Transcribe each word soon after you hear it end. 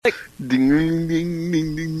Ding ding ding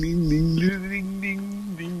ding ding ding ding ding ding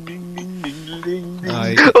ding ding ding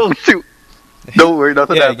ding. Oh shoot! Don't worry,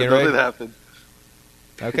 nothing happened. Nothing happened.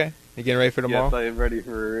 Okay, you getting ready for tomorrow? Yes, I am ready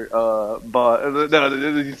for.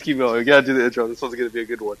 No, just keep going. We gotta do the intro. This one's gonna be a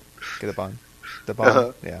good one. Get the bond. The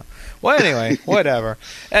bond. Yeah. Well, anyway, whatever.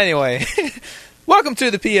 Anyway, welcome to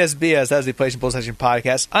the PSBS, that's the PlayStation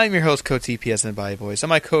podcast. I'm your host, Coach PSN Body Boys, and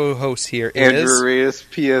my co-host here is Andrew Reyes,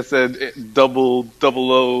 PSN double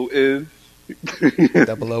O is.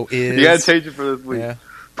 Double O is. You gotta change it for this week. Yeah.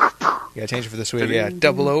 You gotta change it for this week. Yeah.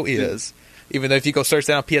 Double O is. Even though if you go search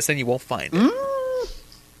that on PSN, you won't find it.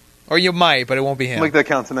 Or you might, but it won't be him. Make that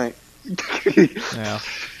count tonight. Yeah.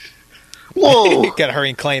 Whoa! You gotta hurry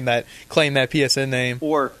and claim that PSN name.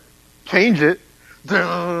 Or change it.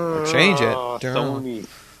 Or change it. Sony.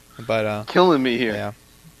 But killing me here. Yeah.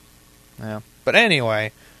 Yeah. But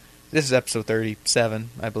anyway, this is episode 37,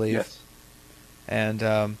 I believe. Yes. And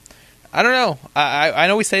I don't know. I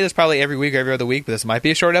know we say this probably every week or every other week, but this might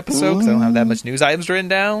be a short episode because I don't have that much news items written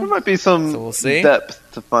down. There might be some we'll see. depth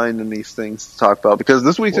to find in these things to talk about because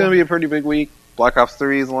this week's going to be a pretty big week. Black Ops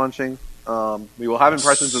 3 is launching. We will have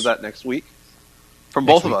impressions of that next week from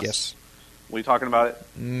both of us. Yes. What are you talking about it?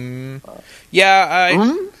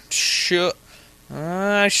 I should.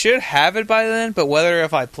 I should have it by then, but whether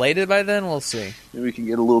if I played it by then, we'll see. Maybe we can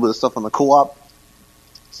get a little bit of stuff on the co-op.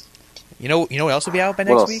 You know what else will be out by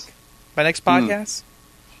next week? By next podcast?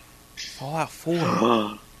 Fallout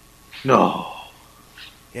 4. No.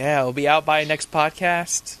 Yeah, it'll be out by next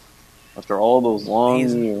podcast. After all those long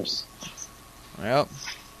years. Yep.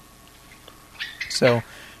 So,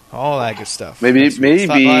 all that good stuff. Maybe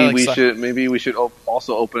we should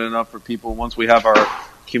also open it up for people once we have our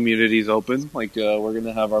communities open. Like we're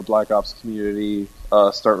gonna have our Black Ops community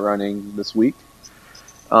start running this week.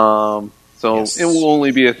 So it will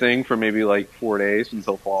only be a thing for maybe like 4 days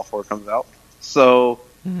until Fallout 4 comes out. So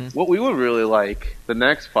what we would really like the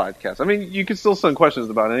next podcast. I mean, you can still send questions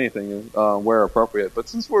about anything where appropriate, but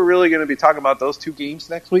since we're really going to be talking about those two games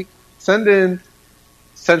next week, send in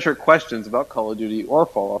centric questions about Call of Duty or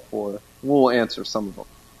Fallout 4. We'll answer some of them.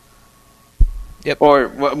 Yep. Or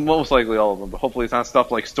most likely all of them, but hopefully it's not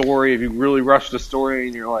stuff like story. If you really rush the story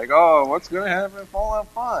and you're like, oh, what's going to happen in Fallout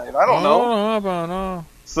 5? I don't know.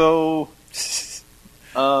 So,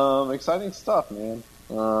 exciting stuff, man.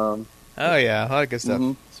 Oh yeah, a lot of good stuff.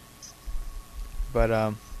 Mm-hmm. But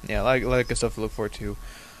yeah, a lot of good stuff to look forward to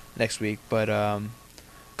next week. But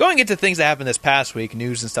going into things that happened this past week,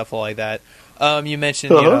 news and stuff like that. You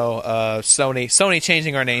mentioned, Sony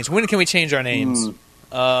changing our names. When can we change our names?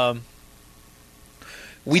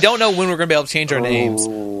 We don't know when we're going to be able to change our names,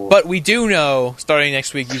 but we do know starting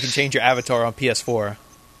next week you can change your avatar on PS4.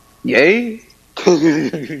 Yay!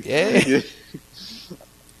 Yeah.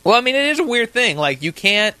 Well, I mean, it is a weird thing. Like, you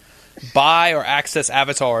can't buy or access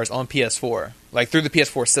avatars on PS4, like through the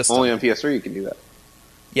PS4 system. Only on PS3 you can do that.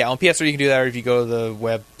 Yeah, on PS3 you can do that, or if you go to the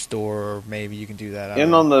web store, maybe you can do that.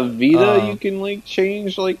 And on the Vita, you can like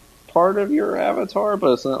change like part of your avatar,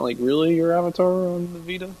 but it's not like really your avatar on the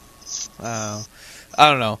Vita. I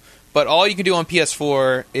don't know. But all you can do on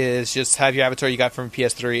PS4 is just have your avatar you got from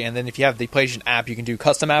PS3, and then if you have the PlayStation app, you can do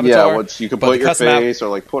custom avatar. Yeah, you can put your face or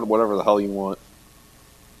like put whatever the hell you want.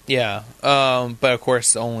 Yeah, but of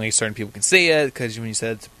course only certain people can see it, because when you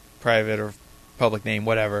said it's private or public name,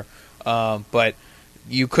 whatever. But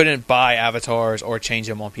you couldn't buy avatars or change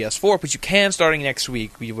them on PS4, but you can starting next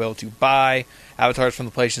week. You'll be able to buy avatars from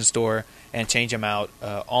the PlayStation Store and change them out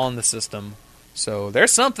on the system. So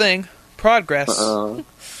there's something. Progress.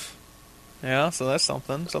 Yeah, so that's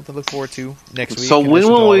something to look forward to next week. So when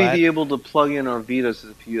will we be able to plug in our Vitas to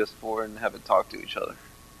the PS4 and have it talk to each other?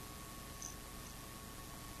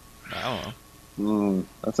 I don't know.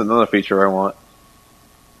 That's another feature I want.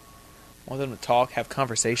 Want them to talk, have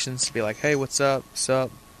conversations, to be like, hey, what's up? What's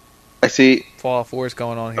up? I see. Fallout 4 is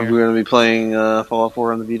going on here. Are we going to be playing Fallout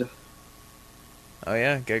 4 on the Vita? Oh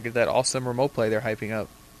yeah, gotta get that awesome remote play they're hyping up.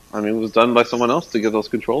 I mean, it was done by someone else to get those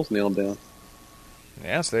controls nailed down.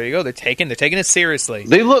 Yeah, so there you go. They're taking it seriously.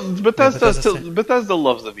 They love Bethesda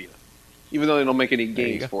loves the Vita, even though they don't make any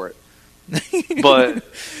games for it. But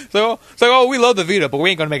so it's like, oh, we love the Vita, but we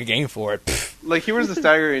ain't gonna make a game for it. Like, here was the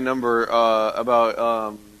staggering number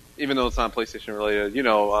about even though it's not PlayStation related.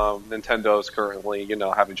 Nintendo's currently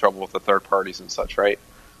having trouble with the third parties and such, right?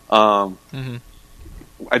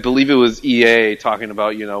 I believe it was EA talking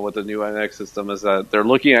about, with the new NX system is that they're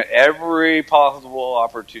looking at every possible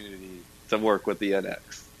opportunity to work with the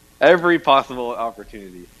NX. Every possible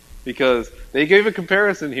opportunity. Because they gave a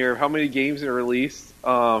comparison here of how many games they released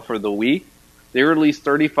for the Wii. They released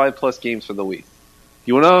 35 plus games for the Wii.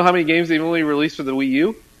 You want to know how many games they've only released for the Wii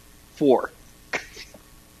U? 4.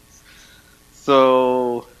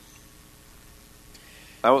 So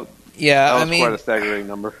that was quite a staggering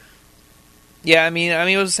number. Yeah, I mean,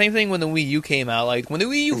 it was the same thing when the Wii U came out. Like, when the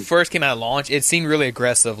Wii U first came out at launch, it seemed really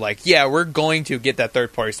aggressive. Like, yeah, we're going to get that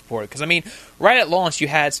third-party support. Because, I mean, right at launch, you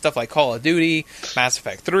had stuff like Call of Duty, Mass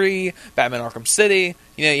Effect 3, Batman Arkham City.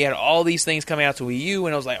 You know, you had all these things coming out to Wii U,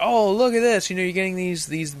 and I was like, oh, look at this. You know, you're getting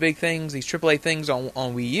these big things, these AAA things on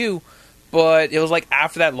Wii U. But it was like,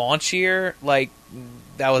 after that launch year, like,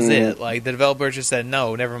 that was it. Like, the developers just said,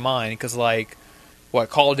 no, never mind. Because, like, what,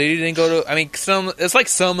 Call of Duty didn't go to... I mean, it's like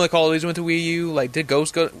some of the Call of Duties went to Wii U. Like, did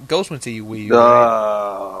Ghost went to Wii U,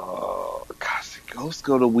 right? Gosh, did Ghost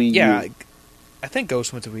go to Wii U? Yeah, I think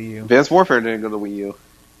Ghost went to Wii U. Advanced Warfare didn't go to Wii U.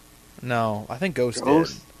 No, I think Ghost did.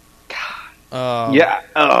 God. Yeah.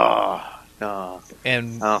 No.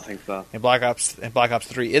 And I don't think so. And Black Ops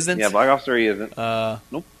 3 isn't. Yeah, Black Ops 3 isn't.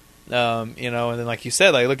 Nope. You know, and then like you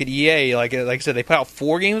said, like look at EA, like I said, they put out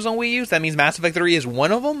 4 games on Wii U. So that means Mass Effect 3 is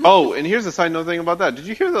one of them. Oh, and here's a side note thing about that. Did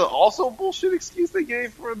you hear the also bullshit excuse they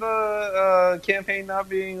gave for the campaign not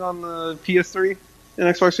being on the PS3 and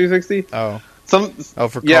Xbox 360? For Call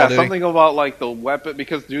yeah, of Duty? Something about like the weapon,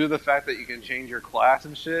 because due to the fact that you can change your class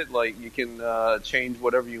and shit, like you can change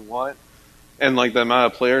whatever you want, and like the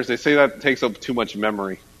amount of players, they say that takes up too much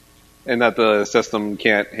memory, and that the system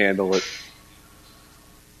can't handle it.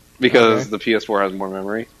 Because the PS4 has more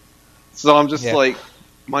memory. So I'm just like,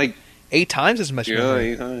 Mike... 8 times as much memory.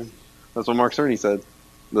 Yeah, 8 times. That's what Mark Cerny said.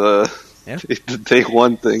 To take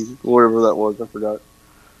one thing, whatever that was, I forgot.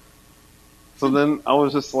 So then I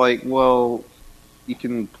was just like, well, you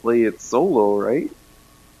can play it solo, right?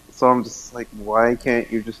 So I'm just like, why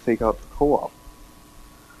can't you just take out the co-op?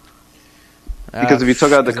 Because if you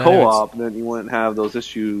took out the co-op, then you wouldn't have those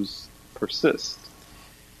issues persist.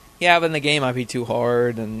 Yeah, but the game might be too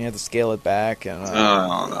hard, and you have to scale it back. And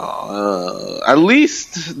At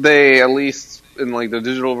least in like the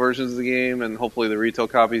digital versions of the game, and hopefully the retail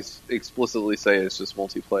copies explicitly say it's just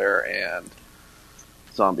multiplayer and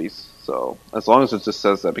zombies. So as long as it just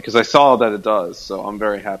says that, because I saw that it does, so I'm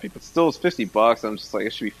very happy. But still, it's $50. I'm just like,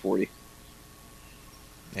 it should be 40.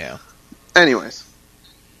 Yeah. Anyways,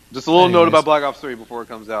 just a little note about Black Ops 3 before it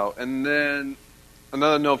comes out, and then.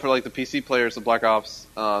 Another note for like the PC players of Black Ops,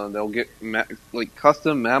 they'll get like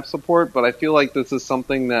custom map support, but I feel like this is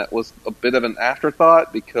something that was a bit of an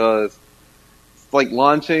afterthought because it's like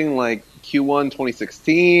launching like Q1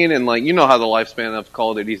 2016, and like you know how the lifespan of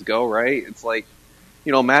Call of Duties go, right? It's like,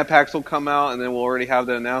 you know, map packs will come out, and then we'll already have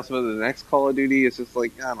the announcement of the next Call of Duty. It's just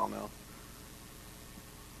like, I don't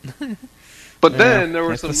know. But then there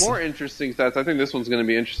were some more interesting stats. I think this one's going to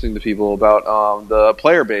be interesting to people about the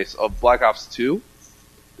player base of Black Ops 2.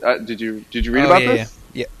 Did you read about this?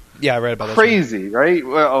 Yeah, I read about this. Crazy, right?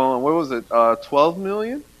 Well, what was it? 12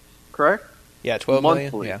 million, correct? Yeah, 12 monthly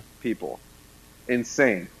million people.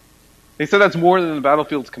 Insane. They said that's more than the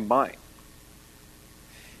Battlefields combined.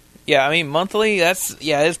 Yeah, I mean monthly. It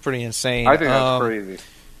is pretty insane. I think that's crazy.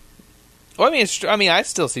 Well, I mean, I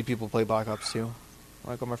still see people play Black Ops 2.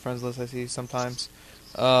 Like on my friends list, I see sometimes.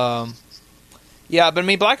 Yeah, but I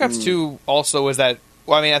mean, Black Ops 2 also is that.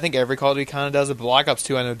 Well, I mean, I think every Call of Duty kind of does it, but Black Ops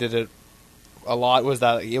 2 I know did it a lot, was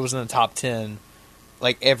that it was in the top 10,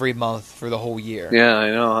 like, every month for the whole year. Yeah, I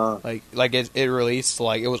know, huh? Like it released,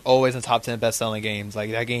 like, it was always in the top 10 best-selling games.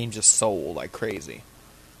 Like, that game just sold like crazy.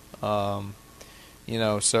 You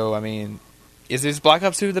know, so, I mean, is this Black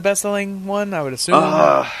Ops 2 the best-selling one, I would assume?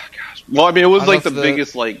 Gosh. Well, I mean, it was, like, the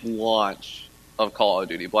biggest, like, launch of Call of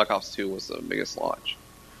Duty. Black Ops 2 was the biggest launch.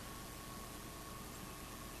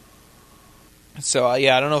 So,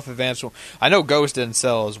 yeah, I don't know if Advanced... I know Ghost didn't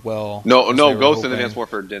sell as well. No, Ghost and Advanced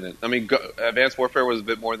Warfare didn't. I mean, Advanced Warfare was a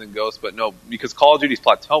bit more than Ghost, but no, because Call of Duty's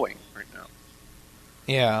plateauing right now.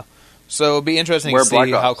 Yeah. So, it'd be interesting to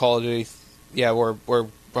see how Call of Duty... Yeah, where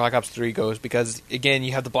Black Ops 3 goes, because, again,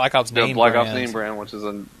 you have the Black Ops name brand. The Black Ops name brand, which is...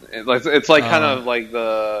 It's like kind of like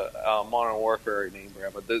the Modern Warfare name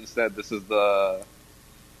brand, but instead this is the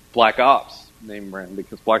Black Ops name brand,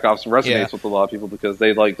 because Black Ops resonates with a lot of people because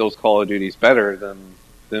they like those Call of Duties better than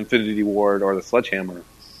the Infinity Ward or the Sledgehammer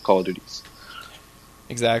Call of Duties.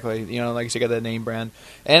 Exactly. You know, like you got that name brand.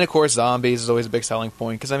 And, of course, zombies is always a big selling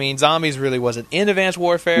point, because, I mean, zombies really wasn't in Advanced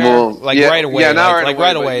Warfare, right away. Yeah, not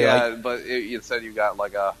right away. But instead you got,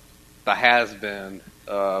 like, the has-been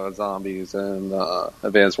zombies and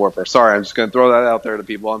Advanced Warfare. Sorry, I'm just going to throw that out there to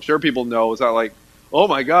people. I'm sure people know. It's not like, oh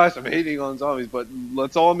my gosh, I'm hating on zombies, but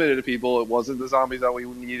let's all admit it to people, it wasn't the zombies that we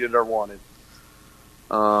needed or wanted.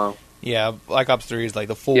 Yeah, Black Ops 3 is like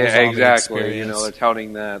the full zombie exactly. experience. You know, they're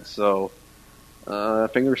touting that, so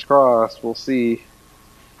fingers crossed, we'll see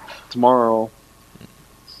tomorrow.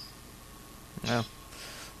 Yeah.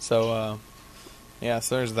 So,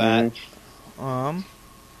 so there's that.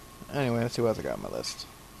 Anyway, let's see what else I got on my list.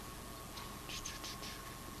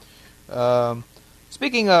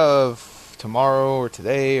 Speaking of tomorrow or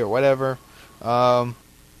today or whatever, well,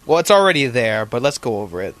 it's already there, but let's go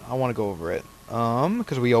over it. I want to go over it,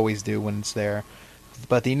 because we always do when it's there.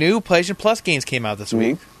 But the new PlayStation Plus games came out this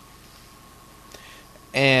week.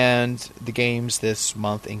 And the games this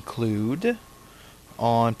month include,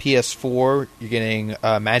 on PS4, you're getting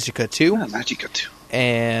Magicka 2. Magicka 2.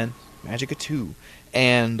 And Magicka 2.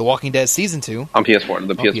 And The Walking Dead Season 2. On PS4,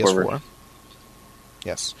 the PS4 version.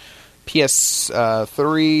 Yes.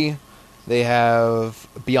 PS3, they have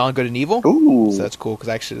Beyond Good and Evil. Ooh. So that's cool, because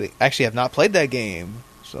I actually have not played that game.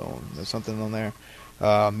 So there's something on there.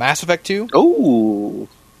 Mass Effect 2. Ooh.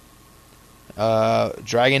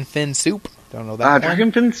 Dragon Fin Soup. Don't know that one.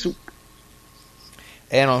 Dragon Fin Soup.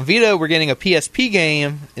 And on Vita, we're getting a PSP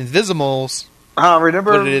game, Invisimals.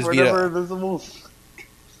 Remember Invisimals?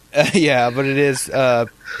 Yeah, but it is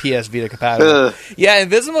PS Vita compatible.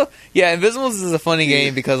 Invisimals is a funny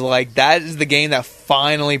game because that is the game that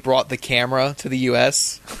finally brought the camera to the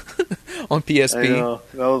US on PSP. I know.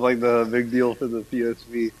 That was the big deal for the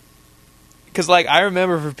PSP. Because, I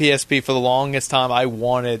remember for PSP, for the longest time, I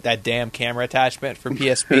wanted that damn camera attachment for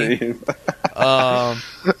PSP.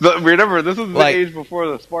 Remember, this was the age before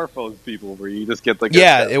the smartphones, people, where you just get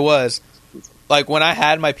it was. When I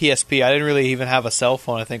had my PSP, I didn't really even have a cell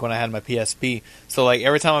phone, I think, when I had my PSP. So,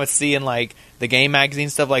 every time I would see in, the game magazine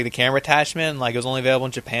stuff, the camera attachment, and, it was only available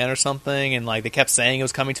in Japan or something, and, they kept saying it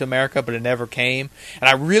was coming to America, but it never came. And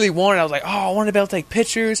I really wanted it. I was like, I want to be able to take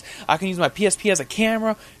pictures. I can use my PSP as a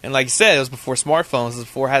camera. And like you said, it was before smartphones. It was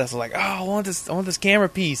before I had this. I was like, I want this camera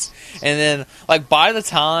piece. And then, by the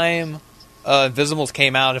time Invisimals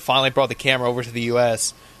came out and finally brought the camera over to the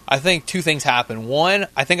U.S., I think two things happened. One,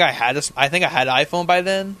 I think I had an iPhone by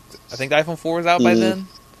then. I think the iPhone 4 was out by then.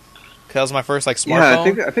 Because that was my first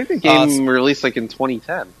smartphone. Yeah, I think the game released in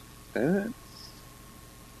 2010.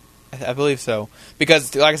 I believe so.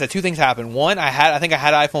 Because, like I said, two things happened. One, I think I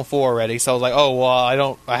had an iPhone 4 already, so I was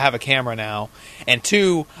like, I have a camera now. And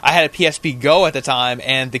two, I had a PSP Go at the time,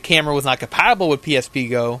 and the camera was not compatible with PSP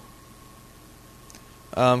Go.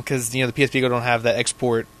 Because, the PSP Go don't have that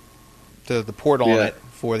export, the port on it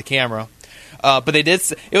for the camera. But they did.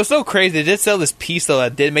 It was so crazy. They did sell this piece though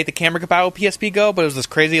that did make the camera compatible with PSP Go, but it was this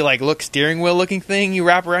crazy steering wheel looking thing you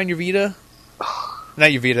wrap around your Vita.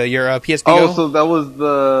 Not your Vita, your PSP Go. So that was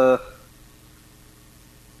the.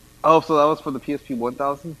 So that was for the PSP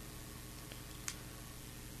 1000.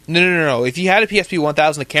 No. If you had a PSP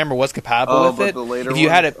 1000, the camera was compatible with it. The later if you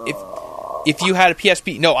had a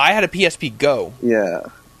PSP, I had a PSP Go. Yeah.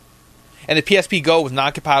 And the PSP Go was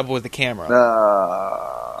not compatible with the camera.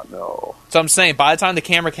 No. So I'm saying, by the time the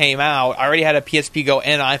camera came out, I already had a PSP Go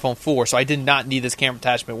and an iPhone 4, so I did not need this camera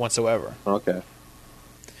attachment whatsoever. Okay.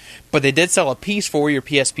 But they did sell a piece for your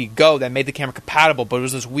PSP Go that made the camera compatible, but it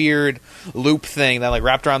was this weird loop thing that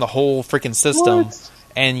wrapped around the whole freaking system. What?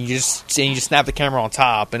 And you just snap the camera on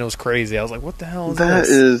top, and it was crazy. I was like, what the hell is this?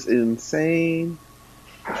 That is insane.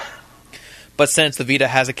 But since the Vita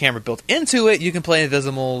has a camera built into it, you can play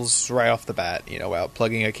Invisimals right off the bat, without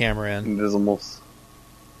plugging a camera in.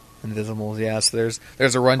 Invisimals, yeah. So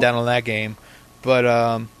there's a rundown on that game. But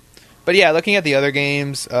yeah, looking at the other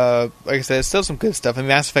games, like I said, it's still some good stuff.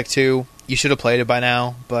 Mass Effect 2, you should have played it by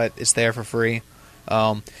now, but it's there for free.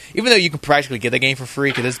 Even though you can practically get the game for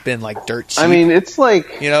free, because it's been dirt cheap. It's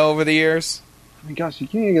over the years. Oh my gosh, you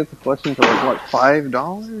can't get the collection for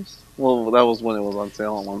 $5? Well, that was when it was on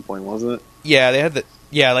sale at one point, wasn't it? Yeah, they had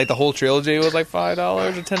the whole trilogy was $5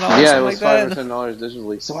 or $10. Yeah, it was $5 or $10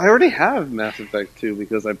 digitally. So I already have Mass Effect 2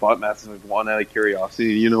 because I bought Mass Effect 1 out of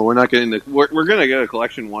curiosity. We're not getting we're gonna get a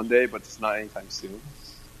collection one day, but it's not anytime soon.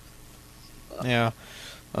 Yeah.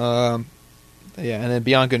 And then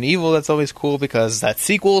Beyond Good and Evil, that's always cool because that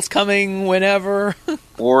sequel's coming whenever.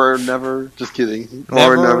 Or never. Just kidding.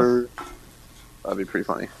 Never. Or never. That'd be pretty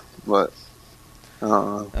funny. But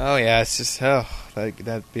it's just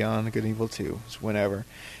that Beyond Good and Evil 2 is whenever.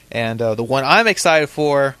 And the one I'm excited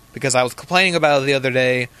for, because I was complaining about it the other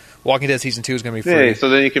day, Walking Dead Season 2 is going to be free. Yeah, so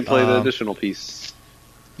then you can play the additional piece.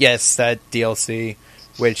 Yes, that DLC,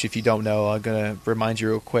 which if you don't know, I'm going to remind you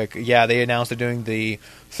real quick. Yeah, they announced they're doing the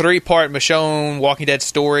 3-part Michonne Walking Dead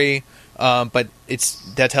story, but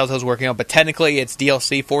that Telltale's working on. But technically, it's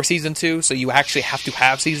DLC for Season 2, so you actually have to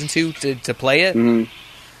have Season 2 to play it. Mm-hmm.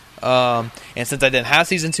 And since I didn't have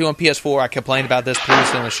Season 2 on PS4, I complained about this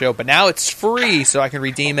previously on the show, but now it's free, so I can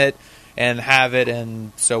redeem it and have it,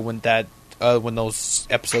 and so when that when those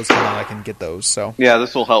episodes come out, I can get those. So yeah,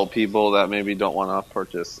 this will help people that maybe don't want to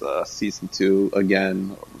purchase season 2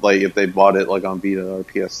 again. Like if they bought it like on Vita or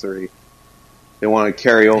PS3, they want to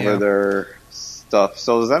carry over their stuff.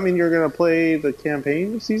 So does that mean you're going to play the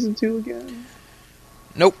campaign of season 2 again?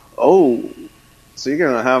 Nope. Oh, so you're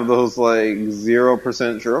going to have those like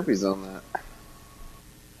 0% trophies on that.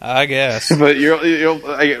 I guess. But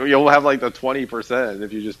you'll have like the 20%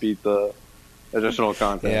 if you just beat the additional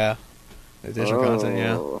content. Yeah. Additional content,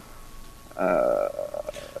 yeah.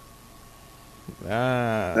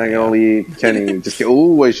 I'm gonna leave Kenny. Just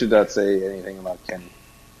I should not say anything about Kenny.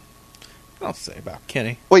 I'll say about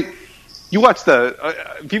Kenny. Wait, you watched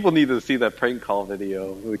the? People need to see that prank call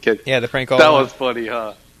video with the kid. Yeah, the prank call. That was funny,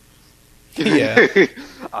 huh? Yeah.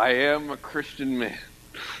 I am a Christian man.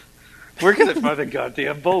 Where can I find a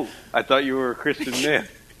goddamn boat? I thought you were a Christian man.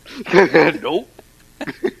 Nope.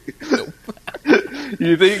 Nope.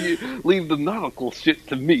 You think you leave the nautical shit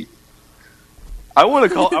to me? I want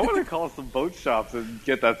to call some boat shops and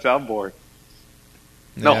get that soundboard.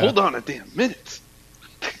 Now hold on a damn minute.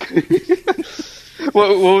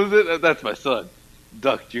 What was it? That's my son,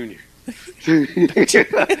 Duck Jr.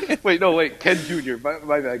 Wait, Ken Jr.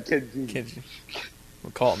 My bad, Ken Jr.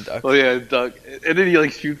 We'll call him Duck. Oh yeah, Duck. And then he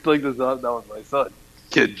like shoots like this up. That was my son,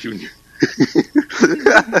 Ken Jr.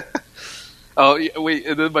 Oh yeah, wait,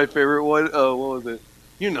 and then my favorite one. What was it?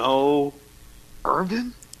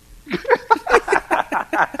 Urban.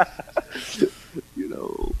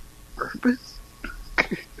 Urban.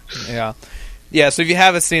 Yeah. Yeah, so if you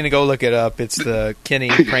haven't seen it, go look it up. It's the Kenny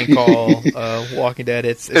prank call, Walking Dead.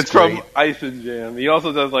 It's from Ice and Jam. He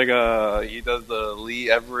also does the Lee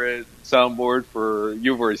Everett soundboard for,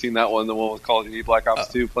 you've already seen that one, the one with Call of Duty Black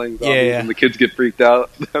Ops 2 playing zombies, and the kids get freaked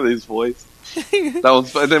out at his voice. That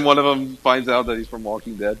was, and then one of them finds out that he's from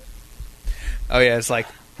Walking Dead. Oh yeah, it's like,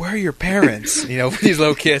 where are your parents? These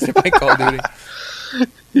little kids are playing Call of Duty.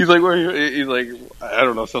 He's like, where? He's like, I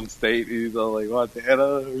don't know, some state. He's all like,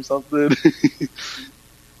 Montana or something.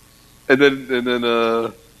 and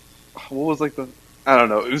then, what was like I don't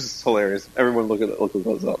know. It was just hilarious. Everyone look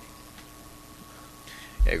those up.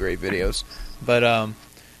 Yeah, great videos. But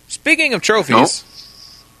speaking of trophies,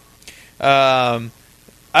 I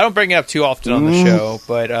don't bring it up too often on the show,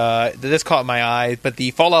 but this caught my eye. But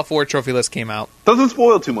the Fallout 4 trophy list came out. Doesn't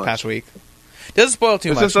spoil too much. Past week. Doesn't spoil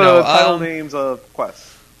too much. It's just title names of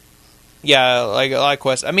quests. Yeah, like a lot of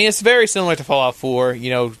quests. I mean, it's very similar to Fallout 4.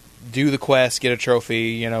 Do the quest, get a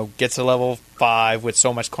trophy. Get to level 5 with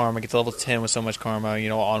so much karma. Get to level 10 with so much karma.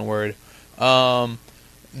 Onward.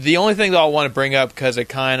 The only thing that I want to bring up, because it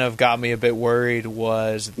kind of got me a bit worried,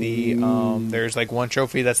 was the there's like one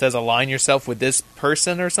trophy that says align yourself with this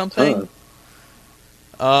person or something.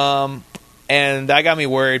 And that got me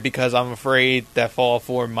worried because I'm afraid that Fallout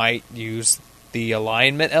 4 might use the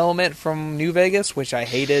alignment element from New Vegas, which I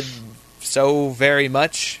hated so very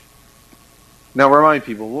much. Now remind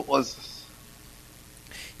people, what was this?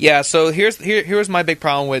 Yeah, so here's my big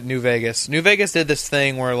problem with New Vegas. New Vegas did this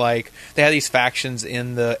thing where like they had these factions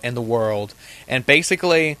in the world, and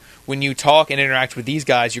basically when you talk and interact with these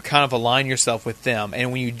guys, you kind of align yourself with them,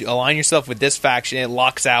 and when you align yourself with this faction, it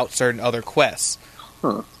locks out certain other quests.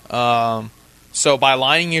 So by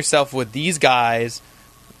aligning yourself with these guys,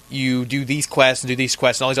 you do these quests and do these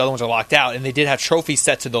quests, and all these other ones are locked out, and they did have trophies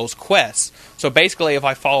set to those quests. So basically, if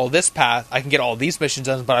I follow this path, I can get all these missions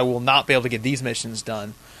done, but I will not be able to get these missions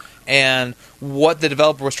done. And what the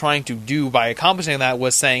developer was trying to do by accomplishing that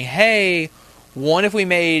was saying, hey, what if we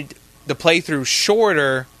made the playthrough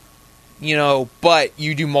shorter, but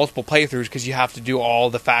you do multiple playthroughs because you have to do all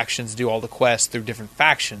the factions, do all the quests through different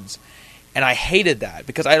factions. And I hated that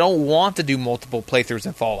because I don't want to do multiple playthroughs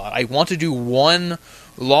in Fallout. I want to do one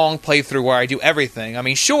long playthrough where I do everything. I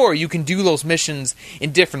mean, sure, you can do those missions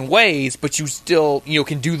in different ways, but you still,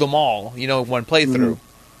 can do them all, in one playthrough.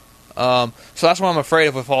 So that's what I'm afraid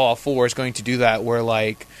of with Fallout 4 is going to do that, where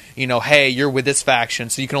like, hey, you're with this faction,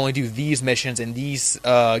 so you can only do these missions and these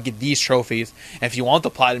get these trophies. And if you want the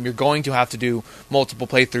platinum, you're going to have to do multiple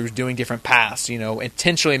playthroughs doing different paths,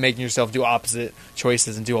 intentionally making yourself do opposite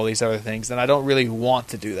choices and do all these other things. And I don't really want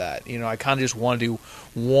to do that. I kind of just want to do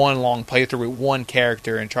one long playthrough with one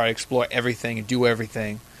character and try to explore everything and do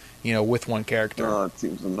everything, with one character. Oh, it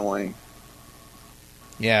seems annoying.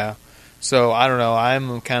 Yeah. So, I don't know.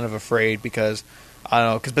 I'm kind of afraid because, I don't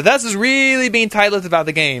know, because Bethesda's really being tight-lipped about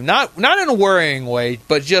the game. Not in a worrying way,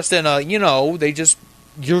 but just in a,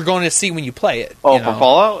 you're going to see when you play it. Oh, for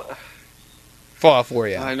Fallout? Fallout 4,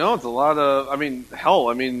 yeah. I know, it's a lot of,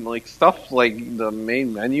 like, stuff like the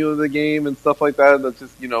main menu of the game and stuff like that, that's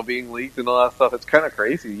just, being leaked and all that stuff. It's kind of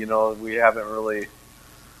crazy, we haven't really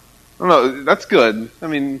don't know. That's good. I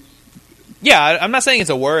mean, yeah, I'm not saying it's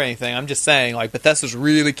a war or anything. I'm just saying like Bethesda's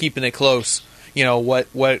really keeping it close. You know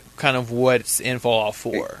what's in Fallout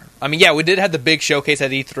 4. I mean, yeah, we did have the big showcase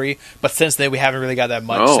at E3, but since then we haven't really got that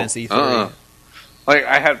much since E3. Like,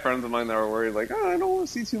 I had friends of mine that were worried, like, I don't want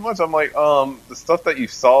to see too much. I'm like, the stuff that you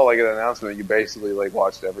saw, like, at an announcement, you basically, like,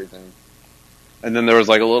 watched everything. And then there was,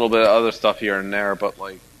 like, a little bit of other stuff here and there, but,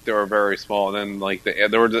 like, they were very small. And then, like,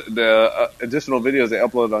 there were the additional videos they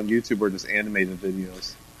uploaded on YouTube were just animated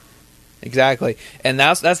videos. Exactly. And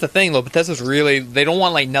that's the thing, though. Bethesda's really, they don't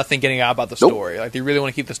want, like, nothing getting out about the story. Like, they really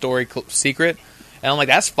want to keep the story secret. And I'm like,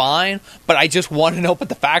 that's fine, but I just want to know about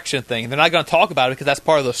the faction thing. They're not going to talk about it because that's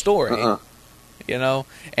part of the story. You know,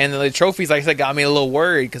 and the trophies, like I said, got me a little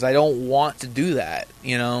worried because I don't want to do that.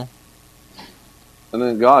 You know, and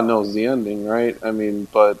then God knows the ending, right? I mean,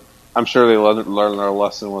 but I'm sure they learn their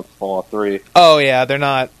lesson with Fallout 3. Oh yeah, they're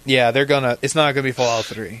not. Yeah, they're gonna. It's not gonna be Fallout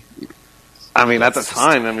 3. I mean, at the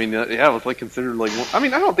time, I mean, yeah, it was like considered like. I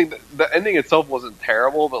mean, I don't think the ending itself wasn't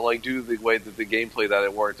terrible, but like due to the way that the gameplay that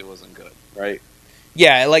it worked, it wasn't good, right?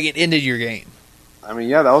 Yeah, like it ended your game. I mean,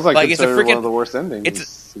 yeah, that was like considered one of the worst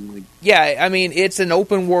endings. Yeah, I mean, it's an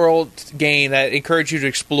open world game that encourages you to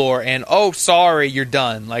explore, and oh, sorry, you're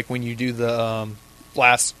done. Like when you do the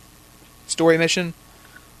last story mission.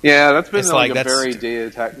 Yeah, that's been like a very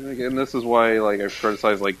dated tactic, and this is why like I've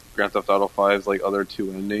criticized like Grand Theft Auto 5's like other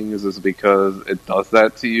two endings is because it does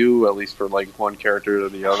that to you, at least for like one character or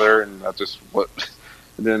the other, and that's just what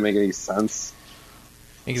it didn't make any sense.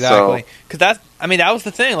 Exactly, because that was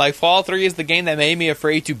the thing. Like Fallout 3 is the game that made me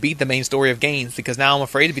afraid to beat the main story of games, because now I'm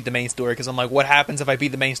afraid to beat the main story because I'm like, what happens if I beat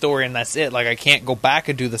the main story and that's it? Like I can't go back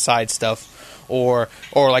and do the side stuff, or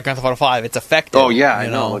like Grand Theft Auto 5, it's effective. Oh yeah, I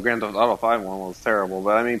know. The Grand Theft Auto 5 one was terrible,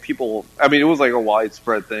 but I mean, it was like a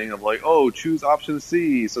widespread thing of like, oh, choose option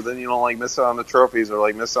C, so then you don't like miss out on the trophies or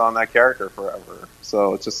like miss out on that character forever.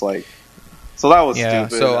 So it's just like. So that was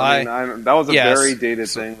stupid. So that was a very dated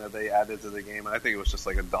thing that they added to the game. I think it was just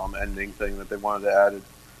like a dumb ending thing that they wanted to add.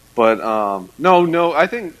 But no, I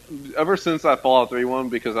think ever since that Fallout 3 one,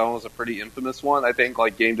 because that one was a pretty infamous one, I think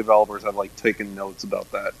like game developers have like taken notes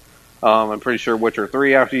about that. I'm pretty sure Witcher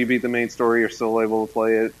 3, after you beat the main story, you're still able to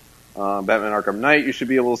play it. Batman Arkham Knight, you should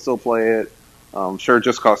be able to still play it. Sure,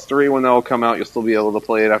 Just Cause 3, when that will come out, you'll still be able to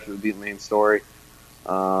play it after you beat the main story.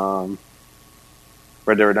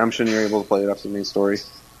 Red Dead Redemption, you're able to play it after the main story.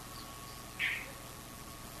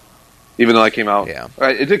 Even though it came out... Yeah.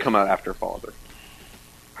 It did come out after Fallout 3.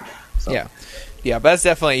 So. Yeah. Yeah, but that's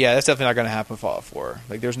definitely not going to happen with Fallout 4.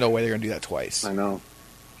 Like, there's no way they're going to do that twice. I know.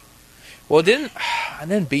 Well, I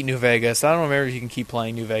didn't beat New Vegas. I don't remember if you can keep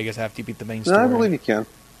playing New Vegas after you beat the main story. No, I believe you can.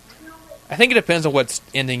 I think it depends on what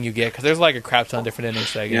ending you get, because there's like a crap ton of different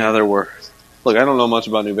endings to that game. Yeah, there were. Look, I don't know much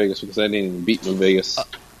about New Vegas because I didn't even beat New Vegas.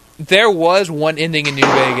 There was one ending in New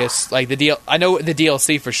Vegas, like I know the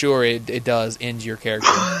DLC for sure. It does end your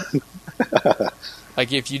character.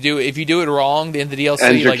 Like if you do it wrong, the end of the DLC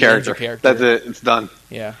ends your character. Ends your character. That's it. It's done.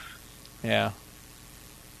 Yeah.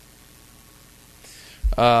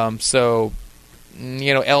 So,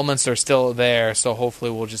 elements are still there. So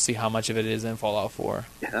hopefully we'll just see how much of it is in Fallout 4.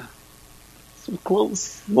 Yeah. So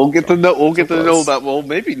close. We'll get to know. We'll get to know that. Well,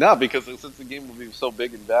 maybe not, because since the game will be so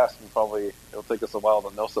big and vast, it'll take us a while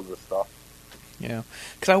to know some of this stuff. Yeah,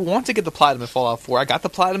 because I want to get the platinum in Fallout 4. I got the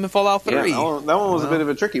platinum in Fallout 3. Yeah, that one was a bit of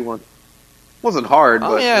a tricky one. It wasn't hard,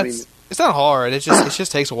 but yeah, it's not hard. It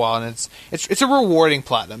just takes a while, and it's a rewarding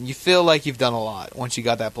platinum. You feel like you've done a lot once you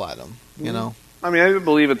got that platinum. You know. I mean, I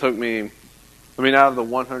believe it took me. I mean, out of the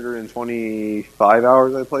 125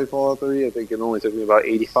 hours I played Fallout 3, I think it only took me about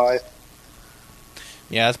 85.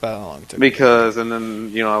 Yeah, that's about how long it took. Because, and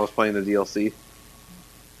then, I was playing the DLC.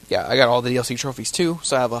 Yeah, I got all the DLC trophies too,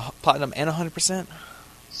 so I have a platinum and 100%.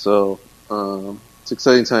 So, it's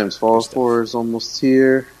exciting times. Fallout 4 is almost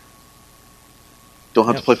here. Don't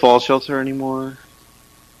have to play Fallout Shelter anymore.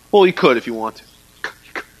 Well, you could if you want to.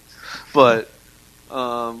 But,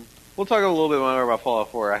 we'll talk a little bit more about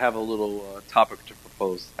Fallout 4. I have a little topic to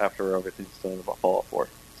propose after everything's done about Fallout 4.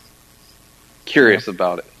 Curious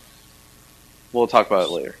about it. We'll talk about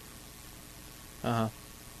it later. Uh-huh.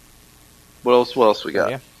 What else we got?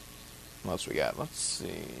 Yeah. What else we got? Let's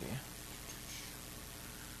see.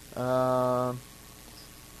 I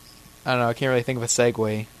don't know. I can't really think of a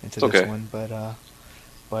segue into this one, but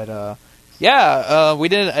we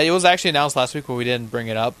didn't. It was actually announced last week, but we didn't bring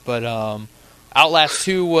it up. But Outlast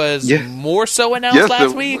 2 was more so announced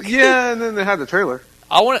last week. Yeah, and then they had the trailer.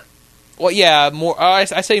 Well, yeah, more. I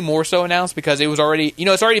say more so announced because it was already,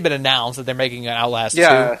 it's already been announced that they're making an Outlast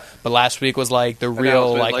 2. But last week was like the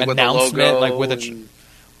real like announcement, like with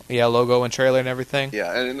Yeah, logo and trailer and everything.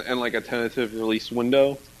 Yeah, and like a tentative release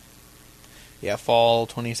window. Yeah, fall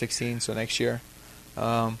 2016, so next year.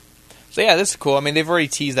 So yeah, this is cool. I mean, they've already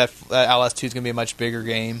teased that Outlast 2 is going to be a much bigger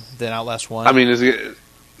game than Outlast 1. I mean,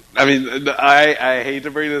 I hate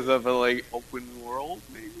to bring this up, but like open world,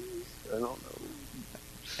 maybe? I don't know.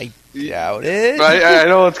 I doubt it. But I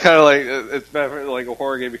know it's kind of like it's bad for like a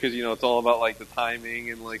horror game because it's all about like the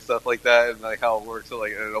timing and like stuff like that and like how it works. So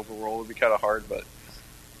like an open world would be kind of hard, but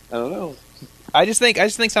I don't know. I just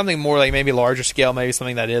think something more like maybe larger scale, maybe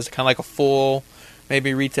something that is kind of like a full,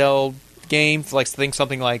 maybe retail game. Like think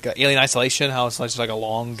something like Alien Isolation, how it's just like a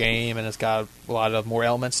long game and it's got a lot of more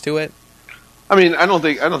elements to it. I mean, I don't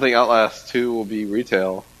think Outlast 2 will be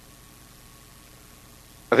retail.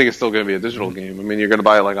 I think it's still going to be a digital game. I mean, you're going to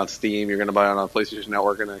buy it like on Steam, you're going to buy it on PlayStation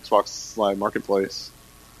Network and Xbox Live Marketplace.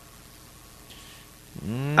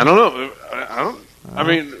 I don't know. I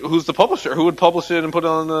mean, who's the publisher? Who would publish it and put it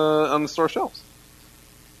on the store shelves?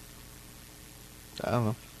 I don't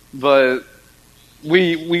know. But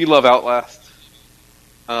we love Outlast.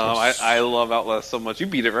 I love Outlast so much. You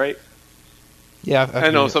beat it, right? Yeah, I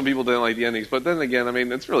know some people didn't like the endings, but then again, I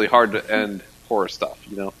mean, it's really hard to end horror stuff,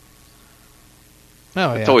 Oh,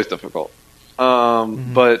 yeah. It's always difficult.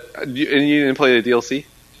 But you didn't play the DLC?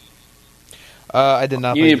 I did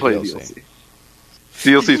not. You didn't play the DLC.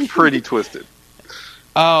 DLC's pretty twisted.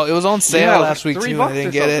 Oh, it was on sale last week too. And I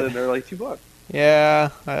didn't get it. They're like $2. Yeah,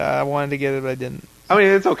 I wanted to get it, but I didn't. I mean,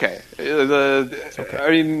 it's okay. It's okay. I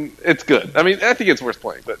mean, it's good. I mean, I think it's worth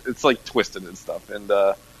playing, but it's like twisted and stuff. And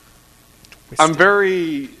I'm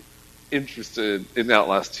very interested in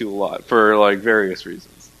Outlast 2 a lot for like various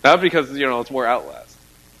reasons. Not because it's more Outlast.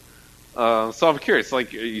 So I'm curious.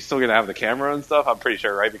 Like, are you still gonna have the camera and stuff? I'm pretty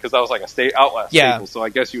sure, right? Because that was like a Outlast staple. So I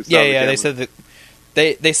guess you would. Yeah. They said that.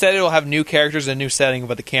 They said it'll have new characters and a new setting,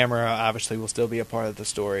 but the camera obviously will still be a part of the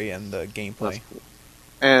story and the gameplay. That's cool.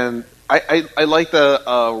 And I like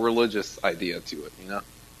the religious idea to it,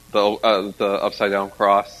 the upside down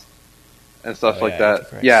cross and stuff like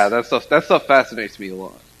that. Yeah, that stuff fascinates me a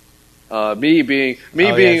lot. Me being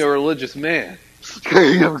a religious man,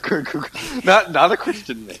 not a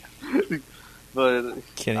Christian man, but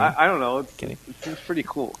I don't know. It seems pretty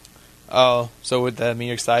cool. Oh, so would that mean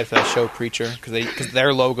you're excited for that show Preacher? Because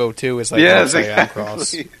their logo too is like upside down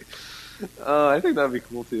cross. I think that'd be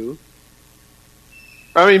cool too.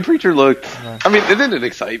 I mean, Preacher looked. I mean, it didn't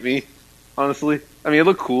excite me, honestly. I mean, it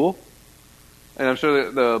looked cool, and I'm sure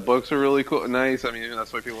that the books are really cool, nice. I mean,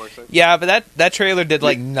 that's why people are excited. Yeah, but that trailer did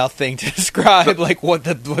like nothing to describe like what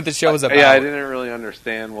the show was about. Yeah, I didn't really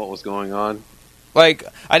understand what was going on. Like,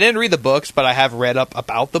 I didn't read the books, but I have read up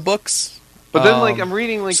about the books. But then, like, I'm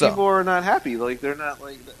reading, like, people are not happy. Like, they're not,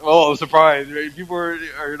 like, oh, I'm surprised. People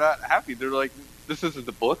are not happy. They're like, this isn't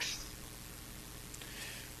the books.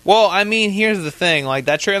 Well, I mean, here's the thing. Like,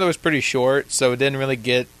 that trailer was pretty short, so it didn't really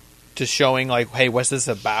get to showing, like, hey, what's this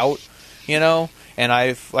about? And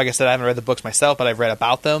like I said, I haven't read the books myself, but I've read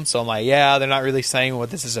about them. So I'm like, yeah, they're not really saying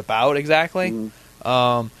what this is about exactly.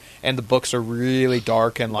 Mm. And the books are really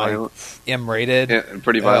dark and, like, M-rated. Yeah, and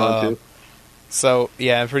pretty violent, too. So,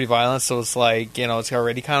 yeah, pretty violent. So it's like, it's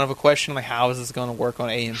already kind of a question, like, how is this going to work on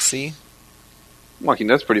AMC? Walking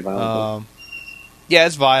Dead's pretty violent. Yeah,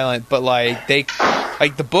 it's violent, but, like,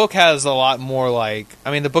 the book has a lot more, like,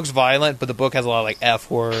 I mean, the book's violent, but the book has a lot of, like,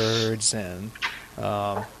 F-words and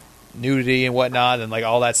nudity and whatnot, and, like,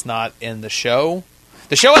 all that's not in the show.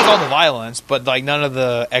 The show has all the violence, but, like, none of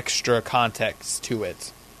the extra context to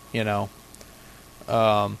it,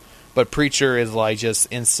 But Preacher is, like, just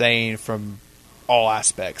insane from all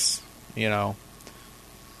aspects, So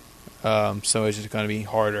it's just going to be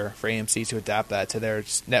harder for AMC to adapt that to their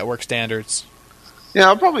network standards. Yeah,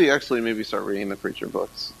 I'll probably actually maybe start reading the Preacher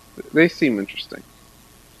books. They seem interesting.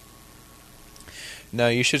 No,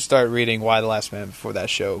 you should start reading Why the Last Man before that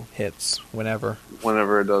show hits, whenever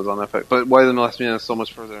it does on FX. But Why the Last Man is so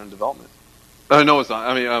much further in development. No, it's not.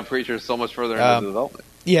 I mean, Preacher is so much further into development.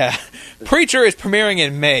 Yeah. Preacher is premiering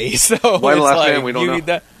in May, so Why the Last Man, we don't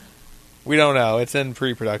know. We don't know. It's in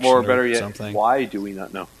pre-production or better yet, something. Why do we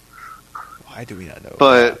not know? Why do we not know?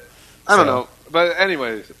 But, I don't know. But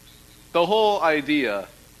anyways, the whole idea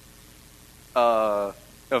of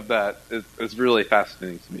that is really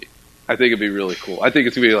fascinating to me. I think it'd be really cool. I think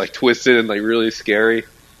it's going to be, like, twisted and, like, really scary.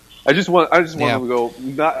 I just want them to go,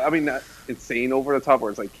 not insane over the top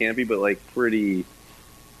where it's, like, campy, but, like, pretty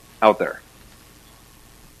out there.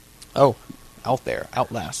 Oh, out there.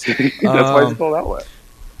 Outlast. That's why it's called Outlast.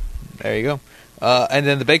 There you go. And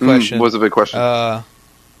then the big question. What's the big question?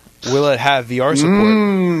 Will it have VR support?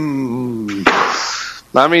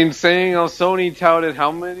 I mean, saying Sony touted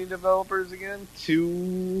how many developers again?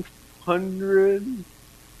 200?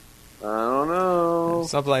 I don't know.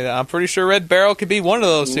 Something like that. I'm pretty sure Red Barrel could be one of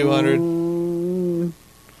those 200.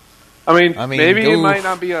 I mean, maybe it might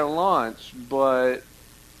not be at launch, but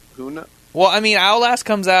who knows? Well, I mean, Outlast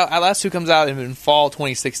 2 comes out in fall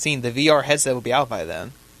 2016. The VR headset will be out by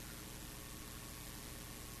then.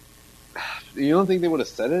 You don't think they would have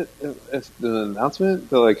said it as an announcement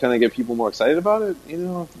to like kind of get people more excited about it? You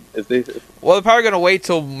know, well, they're probably going to wait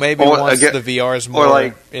till maybe once the VR is more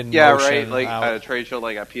like, in motion. Yeah, right. Like at a trade show,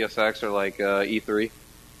 like at PSX or like E3.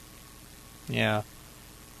 Yeah.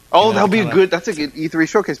 Oh, that'll be a good. That's a good E3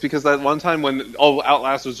 showcase because that one time when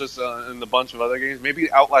Outlast was just in a bunch of other games,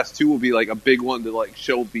 maybe Outlast 2 will be like a big one to like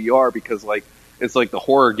show VR because like it's like the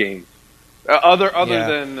horror game. Other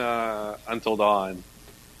than Until Dawn.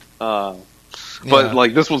 But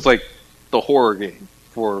like this was like the horror game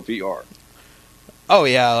for VR. Oh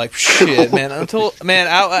yeah, like shit, man.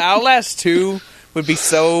 Outlast 2 would be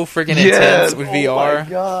so freaking intense with VR.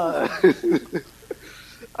 Oh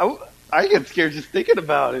my god. I get scared just thinking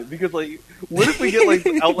about it because like what if we get like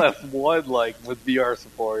Outlast 1 like with VR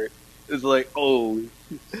support? It's like, oh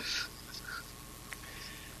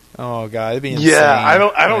god, it'd be insane. Yeah, I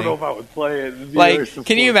don't know if I would play it. Like,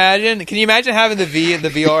 can you imagine having the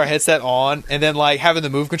VR headset on and then like having the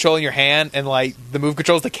move control in your hand and like the move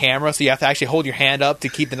control is the camera, so you have to actually hold your hand up to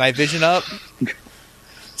keep the night vision up.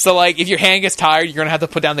 So like if your hand gets tired, you're gonna have to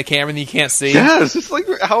put down the camera and you can't see. Yeah, it's just like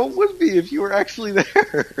how it would be if you were actually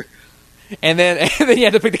there. And then you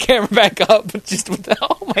have to pick the camera back up. Just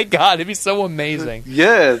oh my god, it'd be so amazing.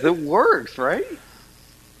 Yeah, it works, right?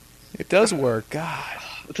 It does work. God.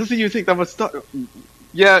 Doesn't you think that much stuff?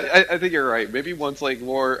 Yeah, I think you're right. Maybe once like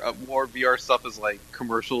more VR stuff is like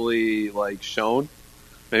commercially like shown,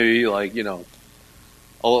 maybe like they'll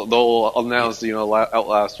announce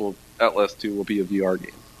Outlast 2 will be a VR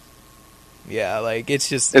game. Yeah, like it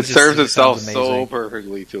serves itself so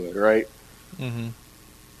perfectly to it, right? Mm-hmm.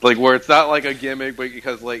 Like where it's not like a gimmick, but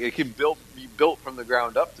because like it can be built from the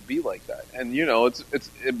ground up to be like that. And it's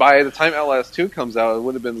by the time Outlast 2 comes out, it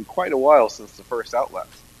would have been quite a while since the first Outlast.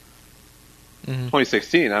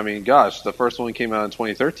 2016. I mean, gosh, the first one came out in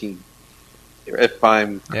 2013, if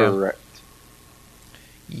I'm correct.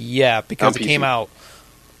 Yeah, because it came out.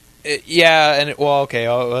 Let's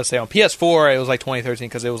say on PS4 it was like 2013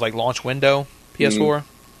 because it was like launch window PS4.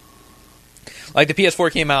 Like the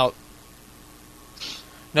PS4 came out.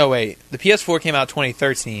 No, wait. The PS4 came out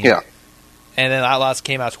 2013. Yeah. And then Outlast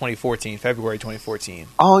came out February 2014.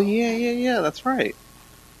 Oh, yeah, that's right.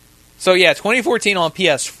 So, yeah, 2014 on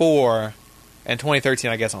PS4, and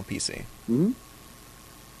 2013, I guess, on PC. Mm-hmm.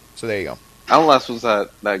 So, there you go. Outlast was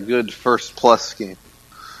that good first plus game.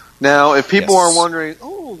 Now, if people are wondering,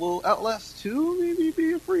 will Outlast 2 maybe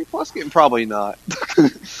be a free plus game? Probably not.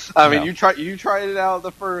 I mean, you tried it out,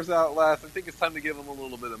 the first Outlast. I think it's time to give them a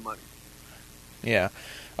little bit of money. Yeah.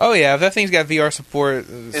 Oh yeah, if that thing's got VR support,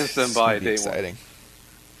 instant buy day exciting.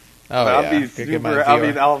 Oh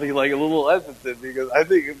yeah, I'll be like a little hesitant because I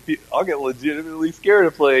think I'll get legitimately scared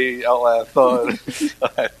to play Outlast on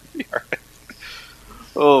VR.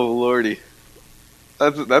 Oh lordy,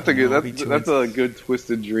 that's a good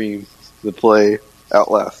twisted dream to play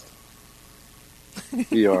Outlast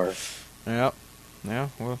VR. Yep. Yeah,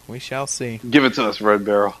 well, we shall see. Give it to us, Red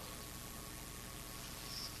Barrel.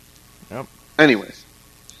 Yep. Anyways,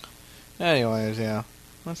 yeah.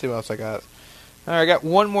 Let's see what else I got. All right, I got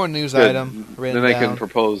one more news item written down. Then I can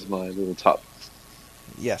propose my little top.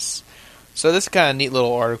 Yes. So this is kind of a neat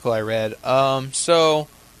little article I read. So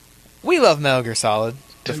we love Metal Gear Solid,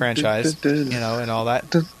 the franchise, and all that.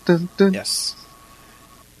 Yes.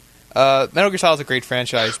 Metal Gear Solid is a great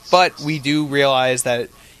franchise, but we do realize that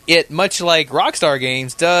it, much like Rockstar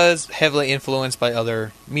games, does heavily influenced by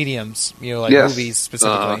other mediums, movies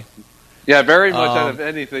specifically. Yeah, very much out of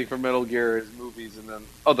anything from Metal Gear is movies and then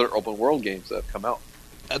other open world games that have come out.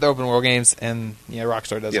 Other open world games, and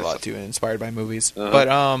Rockstar does a lot too, inspired by movies.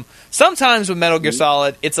 But sometimes with Metal Gear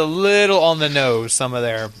Solid, it's a little on the nose, some of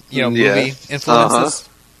their movie influences.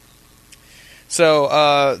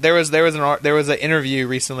 So there was an interview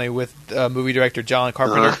recently with movie director John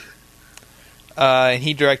Carpenter. And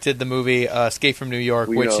he directed the movie Escape from New York,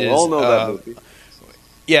 which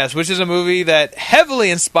is a movie that heavily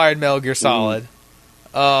inspired Metal Gear Solid.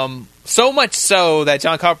 So much so that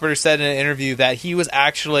John Carpenter said in an interview that he was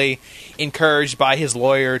actually encouraged by his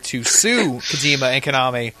lawyer to sue Kojima and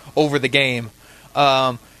Konami over the game.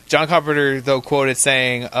 John Carpenter, though, quoted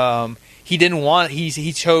saying he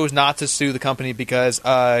chose not to sue the company because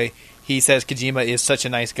he says Kojima is such a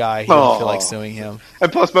nice guy, he doesn't feel like suing him.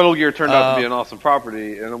 And plus, Metal Gear turned out to be an awesome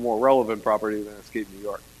property and a more relevant property than Escape New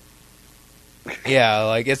York. Yeah,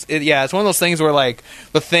 like it's one of those things where like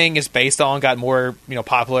the thing is based on got more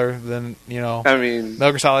popular than I mean,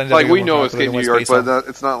 Metal Gear Solid. Like we know Escape New York, but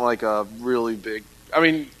it's not like a really big. I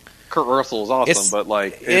mean, Kurt Russell is awesome, but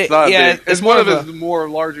like it's not big. It's one of his more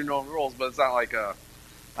larger known roles, but it's not like a.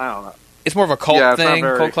 I don't know. It's more of a cult thing,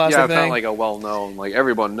 cult classic thing. Yeah, it's not like a well known, like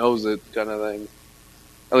everyone knows it kind of thing.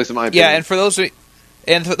 At least in my opinion. Yeah, and for those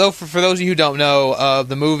of you who don't know,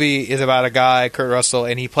 the movie is about a guy, Kurt Russell,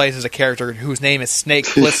 and he plays as a character whose name is Snake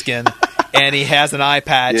Plissken, and he has an eye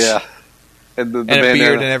patch, and a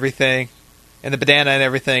beard and everything, and the bandana and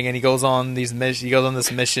everything, and he goes on this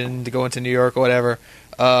mission to go into New York or whatever.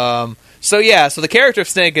 So the character of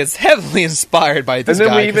Snake is heavily inspired by this guy.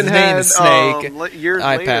 And then we even had Snake, years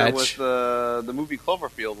eye later patch. with the movie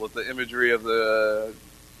Cloverfield with the imagery of the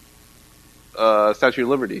Statue of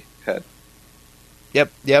Liberty head.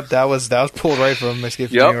 Yep, that was pulled right from Escape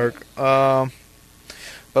from New York. But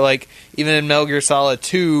like even in Metal Gear Solid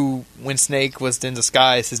 2, when Snake was in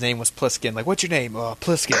disguise, his name was Plissken. Like, what's your name?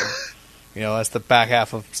 Plissken. That's the back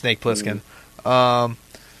half of Snake Plissken.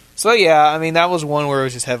 So yeah, I mean that was one where it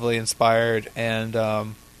was just heavily inspired, and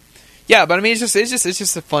but I mean it's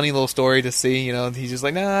just a funny little story to see. He's just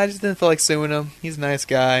like, nah, I just didn't feel like suing him. He's a nice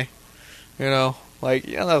guy. That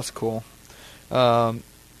was cool. And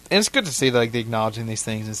it's good to see like they acknowledging these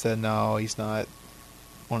things and said no, he's not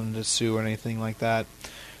wanting to sue or anything like that.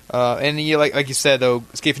 And you like you said though,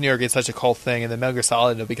 Escape from New York is such a cult thing, and then Metal Gear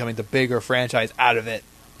Solid ended up becoming the bigger franchise out of it,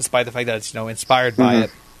 despite the fact that it's inspired by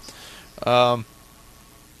it.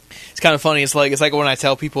 It's kind of funny. It's like when I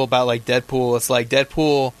tell people about like Deadpool. It's like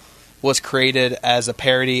Deadpool was created as a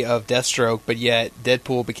parody of Deathstroke, but yet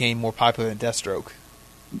Deadpool became more popular than Deathstroke.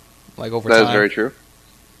 Like over time. That is very true.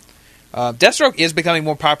 Deathstroke is becoming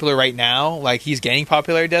more popular right now. Like he's gaining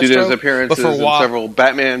popularity. Deathstroke. Due to his appearances in several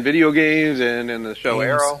Batman video games and in the show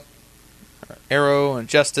Arrow and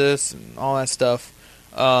Justice and all that stuff.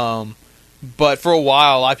 But for a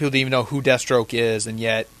while, a lot of people didn't even know who Deathstroke is, and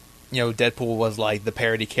yet Deadpool was like the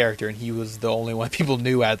parody character, and he was the only one people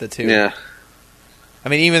knew out of the two. Yeah. I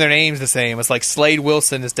mean, even their name's the same. It's like Slade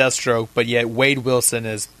Wilson is Deathstroke, but yet Wade Wilson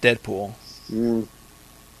is Deadpool.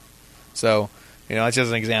 So, it's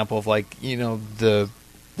just an example of like, the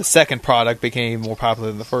second product became more popular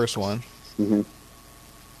than the first one.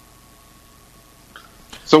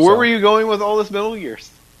 So where were you going with all this Metal Gear?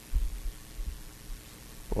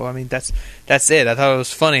 Well, I mean that's it. I thought it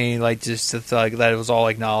was funny, like just like that it was all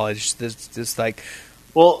acknowledged. Just like,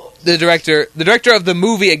 well, the director of the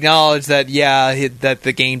movie acknowledged that that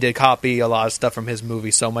the game did copy a lot of stuff from his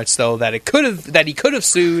movie, so much so that he could have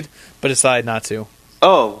sued, but decided not to.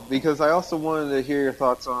 Oh, because I also wanted to hear your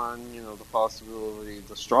thoughts on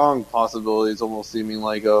the strong possibilities, almost seeming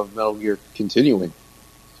like of Metal Gear continuing.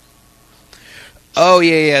 Oh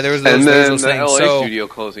yeah, there was those, and then those the things. LA studio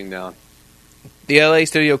closing down. The LA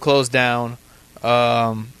studio closed down.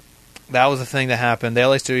 That was the thing that happened. The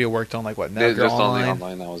LA studio worked on Metal Gear just Online. On the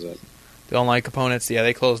online, that was it. The online components,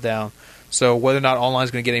 they closed down. So whether or not online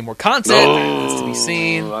is going to get any more content is to be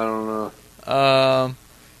seen. I don't know.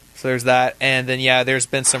 So there's that, and then there's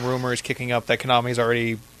been some rumors kicking up that Konami's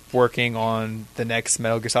already working on the next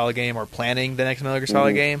Metal Gear Solid game or planning the next Metal Gear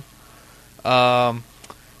Solid game.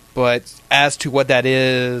 But as to what that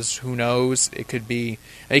is, who knows? It could be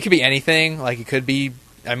anything. Like it could be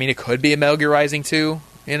a Metal Gear Rising 2,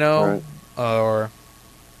 right. Or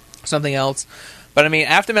something else. But I mean,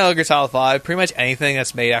 after Metal Gear Solid 5, pretty much anything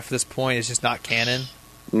that's made after this point is just not canon.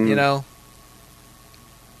 Because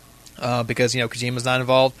Kojima's not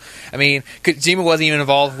involved. I mean, Kojima wasn't even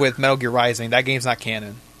involved with Metal Gear Rising. That game's not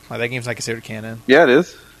canon. Like, that game's not considered canon. Yeah, it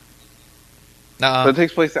is. Nuh-uh. But it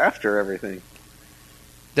takes place after everything.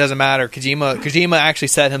 Doesn't matter. Kojima actually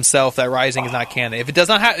said himself that Rising is not canon. If it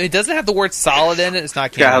doesn't have the word solid in it, it's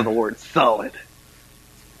not canon. It's gotta have the word solid.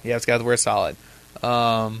 Yeah, it's got the word solid.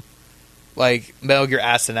 Like Metal Gear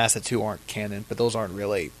Acid and Acid 2 aren't canon, but those aren't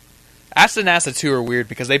really. Acid and Acid 2 are weird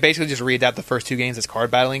because they basically just readapt the first two games as card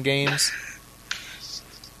battling games.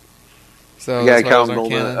 So I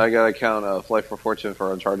gotta count Flight for Fortune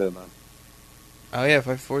for Uncharted, man. Oh yeah,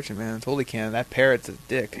 Flight for Fortune, man, totally canon. That parrot's a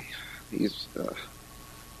dick. He's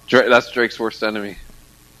that's Drake's worst enemy.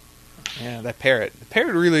 Yeah, that parrot. The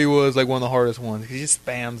parrot really was like one of the hardest ones. He just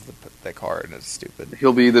spams that card and it's stupid.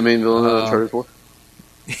 He'll be the main villain of Uncharted 4?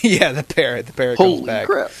 Yeah, the parrot. The parrot Holy comes back.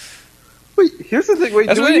 Crap. Wait, here's the thing. Wait,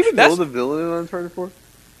 do we even know the villain in Uncharted 4? Of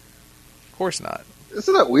course not.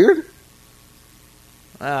 Isn't that weird?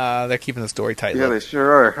 They're keeping the story tight. Yeah, they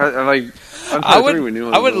sure are. Uncharted 3 we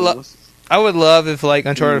knew. I would love if like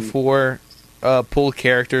Uncharted 4 pulled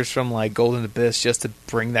characters from like Golden Abyss just to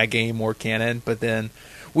bring that game more canon, but then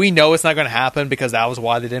we know it's not going to happen because that was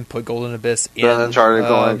why they didn't put Golden Abyss in the Uncharted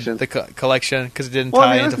collection. The collection, because it didn't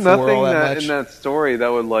tie into 4 all that much. In that story that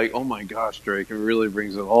would like, oh my gosh, Drake, it really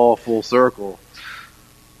brings it all full circle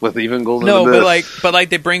with even Golden Abyss. but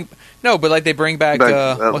they bring back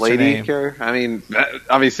that what's lady her name? character. I mean,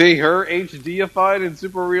 seeing her HDified and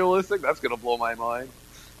super realistic, that's going to blow my mind.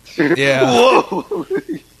 Yeah. Whoa.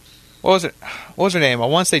 What was her name? I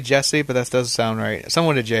want to say Jessie, but that doesn't sound right.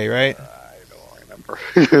 Someone to J, right? I don't remember.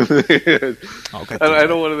 Okay. I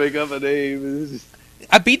don't want to make up a name.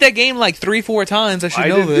 I beat that game like 3-4 times. I should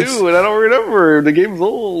know this. I do, and I don't remember. The game's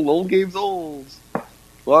old. Old game's old. A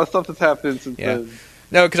lot of stuff that's happened since then.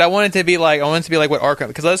 No, because I wanted to be like what Arkham.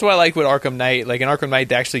 Because that's what I like with Arkham Knight. Like in Arkham Knight,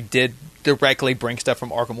 they actually did directly bring stuff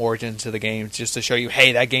from Arkham Origins to the game, just to show you,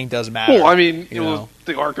 hey, that game does matter. Well, I mean, it was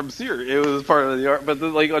the Arkham series. It was part of the but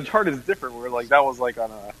like Uncharted is different. Where like that was like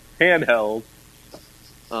on a handheld,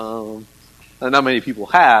 and not many people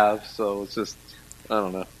have. So it's just I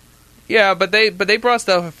don't know. Yeah, but they brought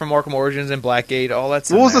stuff from Arkham Origins and Blackgate. All that.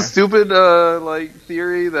 What was the stupid like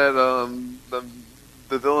theory that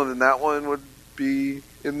the villain in that one would be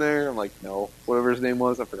in there? I'm like, no, whatever his name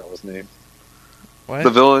was, I forgot his name. What?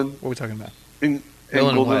 The villain? What are we talking about? In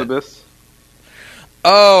Golden Abyss?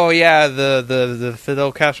 Oh, yeah, the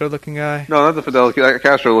Fidel Castro looking guy? No, not the Fidel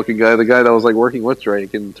Castro looking guy. The guy that was like working with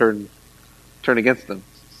Drake and turn against him.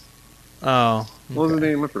 Oh. Okay. What was his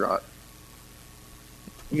name? I forgot.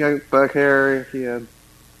 He had black hair. He had...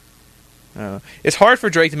 It's hard for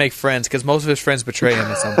Drake to make friends because most of his friends betray him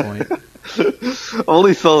at some point.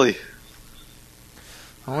 Only Sully.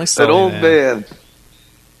 That old man.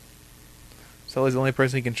 Sully's the only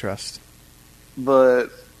person he can trust. But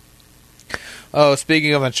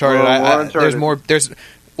speaking of Uncharted, there's more.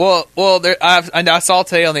 I saw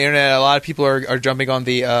today on the internet a lot of people are jumping on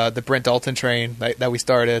the Brent Dalton train that we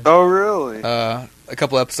started. Oh, really? A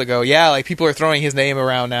couple episodes ago. Yeah, like people are throwing his name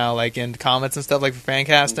around now, like in comments and stuff, like for fan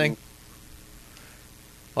casting.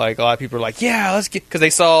 Mm-hmm. Like a lot of people are like, yeah, let's get, because they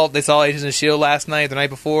saw Agents of S.H.I.E.L.D. last night, the night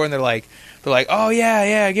before, and they're like, oh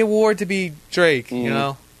yeah, get Ward to be Drake, you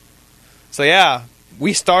know. So yeah,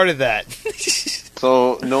 we started that.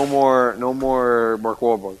 So no more Mark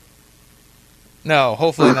Wahlberg. No,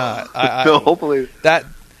 hopefully not. No, hopefully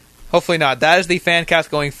not. That is the fan cast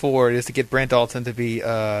going forward, is to get Brent Dalton to be.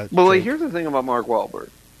 But like, here's the thing about Mark Wahlberg.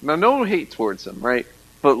 Now, no hate towards him, right?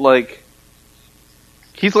 But like,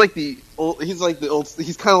 he's kind of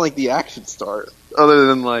like the action star, other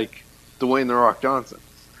than like Dwayne The Rock Johnson.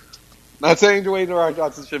 Not saying Dwayne The Rock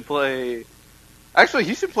Johnson should play. Actually,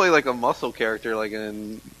 he should play like a muscle character, like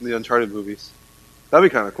in the Uncharted movies. That'd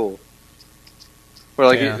be kind of cool. Or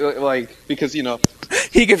like, because you know,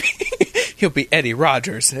 he'll be Eddie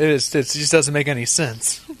Rogers. It just doesn't make any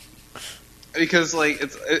sense. Because like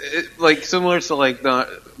it's like similar to like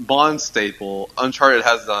the Bond staple. Uncharted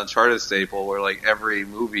has the Uncharted staple, where like every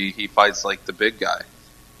movie he fights like the big guy.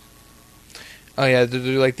 Oh yeah, to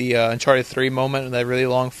do like the Uncharted 3 moment, that really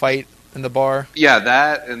long fight in the bar. Yeah,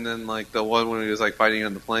 that, and then like the one when he was like fighting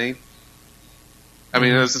on the plane. I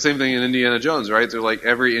mean, it's the same thing in Indiana Jones, right? They're like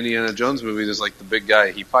every Indiana Jones movie, there's like the big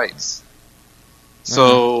guy he fights.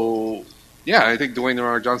 So, yeah, I think Dwayne The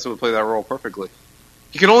Rock Johnson would play that role perfectly.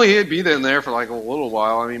 He can only be in there for like a little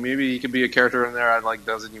while. I mean, maybe he could be a character in there that like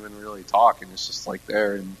doesn't even really talk, and it's just like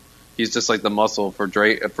there, and he's just like the muscle for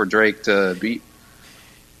Drake to beat.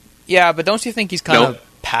 Yeah, but don't you think he's kind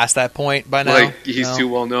of past that point by now? Like he's too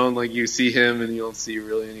well known. Like you see him, and you don't see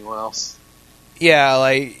really anyone else. Yeah,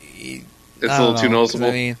 like. It's a little too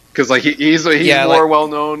noticeable because like he's more well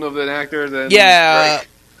known of an actor than Drake.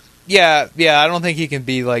 Yeah. I don't think he can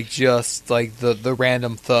be like just like the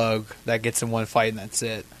random thug that gets in one fight and that's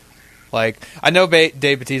it. Like I know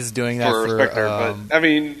Dave Bautista is doing that for Spectre, but I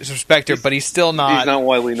mean, Spectre, but he's still not. He's not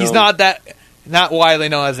widely known. He's not widely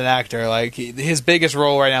known as an actor. Like his biggest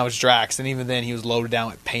role right now is Drax, and even then he was loaded down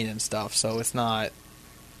with paint and stuff, so it's not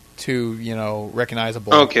too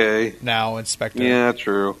recognizable. Okay, now in Spectre. Yeah,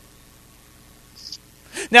 true.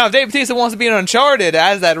 Now, if Dave Bautista wants to be in Uncharted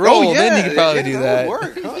as that role, then he could probably do that. Would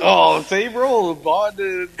work, huh? Oh, same role, Bond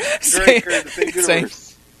and Drake are in the same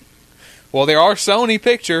universe. Well, there are Sony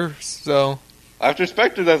pictures, so after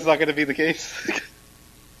Spectre, that's not going to be the case.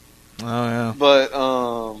 Oh yeah, but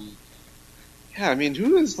yeah, I mean,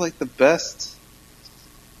 who is like the best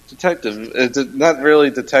detective? It's not really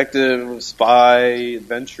detective, spy,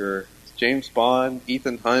 adventurer. James Bond,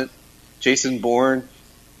 Ethan Hunt, Jason Bourne,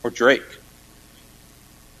 or Drake.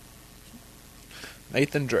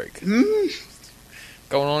 Nathan Drake.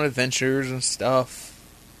 Going on adventures and stuff.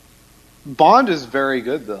 Bond is very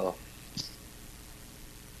good, though.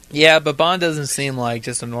 Yeah, but Bond doesn't seem like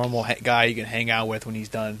just a normal guy you can hang out with when he's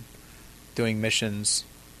done doing missions.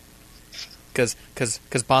 Because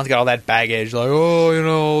Bond's got all that baggage, like,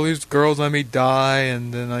 oh, these girls let me die,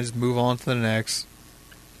 and then I just move on to the next.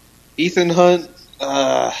 Ethan Hunt,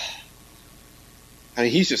 I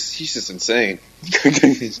mean, he's just insane.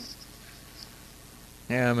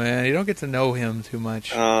 Yeah, man, you don't get to know him too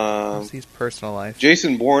much. His personal life.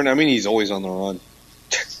 Jason Bourne, I mean, he's always on the run.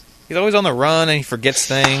 He's always on the run, and he forgets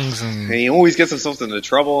things, and he always gets himself into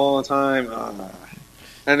trouble all the time.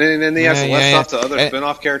 And then he has to left off to other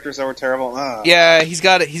spin-off characters that were terrible. Yeah, he's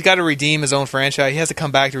got to redeem his own franchise. He has to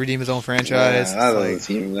come back to redeem his own franchise. Yeah, that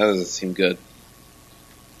doesn't seem good.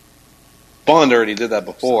 Bond already did that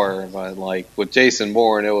before, but like with Jason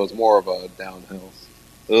Bourne, it was more of a downhill.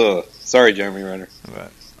 Ugh. Sorry, Jeremy Renner.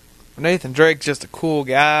 But Nathan Drake's just a cool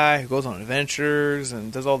guy who goes on adventures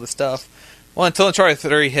and does all this stuff. Well, until Uncharted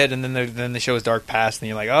 3 hit, and then they show his dark past, and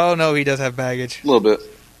you're like, oh no, he does have baggage. A little bit.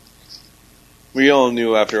 We all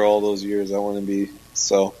knew after all those years that wouldn't be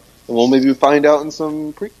so. And we'll maybe find out in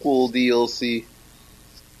some prequel DLC.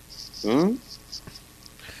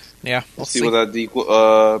 Yeah, we'll see what that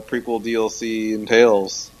prequel DLC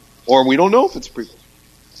entails. Or we don't know if it's prequel.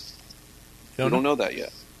 We don't know that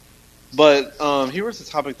yet. But here was the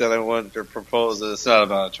topic that I wanted to propose. It's not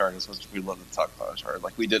about Uncharted, which we love to talk about Uncharted,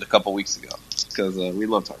 like we did a couple weeks ago, because we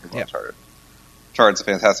love talking about Uncharted. Uncharted's a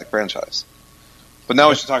fantastic franchise. But now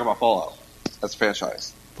we should talk about Fallout as a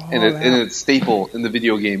franchise. And it's staple in the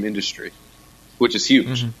video game industry, which is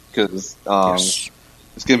huge, because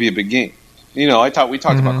it's going to be a big game. You know, we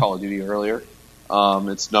talked about Call of Duty earlier.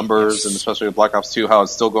 Its numbers, and especially with Black Ops 2, how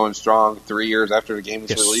it's still going strong 3 years after the game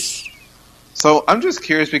is released. So I'm just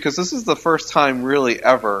curious, because this is the first time really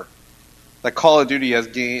ever that Call of Duty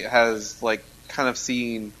has like kind of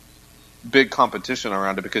seen big competition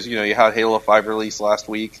around it, because you had Halo 5 release last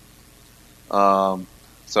week.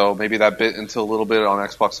 So maybe that bit into a little bit on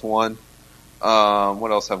Xbox One.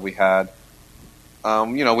 What else have we had?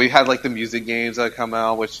 We had like the music games that come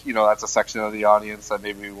out, which, that's a section of the audience that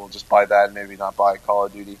maybe will just buy that and maybe not buy Call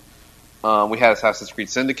of Duty. We had Assassin's Creed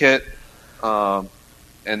Syndicate.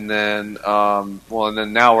 And then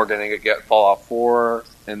now we're going to get Fallout 4.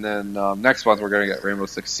 And then next month we're going to get Rainbow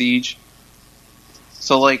Six Siege.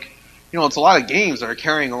 So, it's a lot of games that are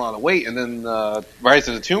carrying a lot of weight. And then Rise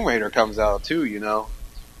of the Tomb Raider comes out too,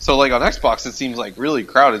 So, on Xbox it seems like really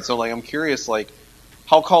crowded. So, I'm curious,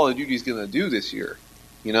 how Call of Duty is going to do this year,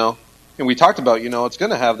 And we talked about, it's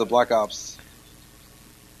going to have the Black Ops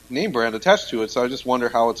name brand attached to it. So I just wonder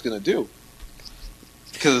how it's going to do.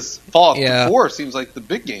 Because Fallout 4 seems like the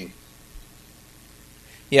big game.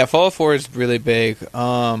 Yeah, Fallout 4 is really big.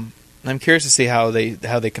 I'm curious to see how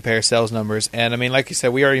they compare sales numbers. And I mean, like you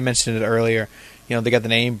said, we already mentioned it earlier. They got the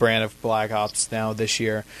name brand of Black Ops now this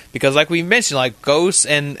year, because like we mentioned, Ghosts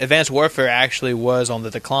and Advanced Warfare actually was on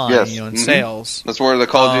the decline. In sales. That's where the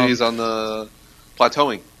Call of Duty is on the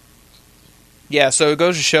plateauing. Yeah, so it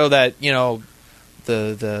goes to show that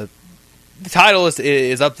the title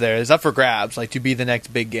is up there. It's up for grabs, to be the next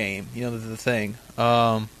big game. The thing.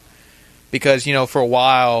 Because for a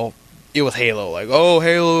while it was Halo,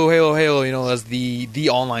 Halo. As the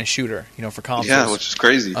online shooter, for consoles. Yeah, which is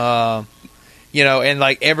crazy.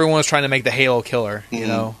 And everyone was trying to make the Halo killer.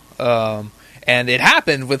 And it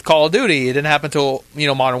happened with Call of Duty. It didn't happen till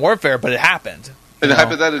Modern Warfare, but it happened. And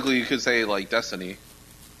hypothetically, you could say Destiny.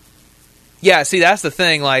 Yeah, see, that's the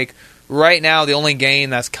thing. Right now, the only game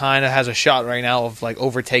that's kind of has a shot right now of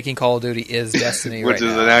overtaking Call of Duty is Destiny, which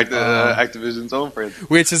is an Activision's own franchise.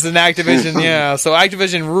 Which is an Activision, yeah. So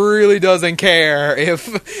Activision really doesn't care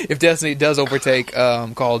if Destiny does overtake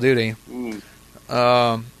Call of Duty.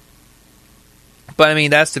 But I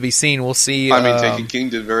mean, that's to be seen. We'll see. Taken King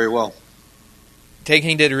did very well. Taken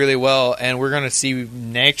King did really well, and we're going to see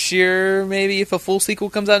next year, maybe if a full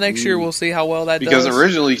sequel comes out next year, we'll see how well that does. Because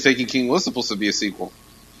originally, Taken King was supposed to be a sequel.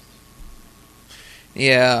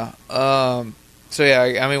 Yeah. So yeah,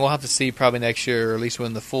 I mean, we'll have to see probably next year, or at least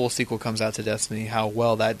when the full sequel comes out to Destiny, how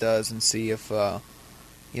well that does, and see if the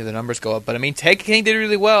numbers go up. But I mean, Taken King did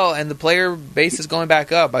really well, and the player base is going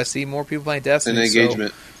back up. I see more people playing Destiny. And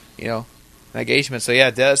engagement. So, engagement. So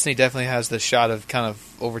yeah, Destiny definitely has the shot of kind of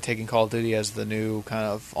overtaking Call of Duty as the new kind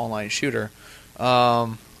of online shooter.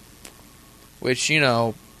 Which,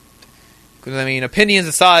 I mean, opinions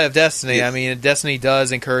aside of Destiny, yes. I mean, Destiny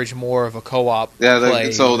does encourage more of a co-op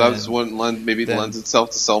play. So that's what lends itself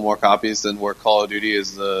to sell more copies than where Call of Duty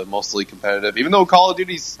is mostly competitive. Even though Call of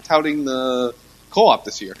Duty's touting the co-op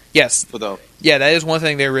this year. Yes. For yeah, that is one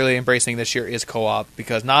thing they're really embracing this year is co-op,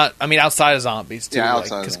 because outside of zombies too. Yeah,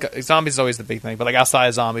 outside of zombies is always the big thing, but like outside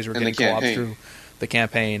of zombies, we're getting co-op through the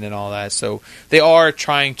campaign and all that. So they are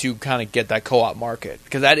trying to kind of get that co-op market,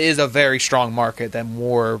 because that is a very strong market that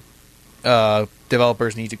more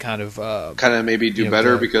developers need to kind of maybe do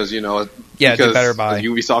better, because do better by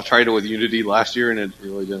Ubisoft tried it with Unity last year and it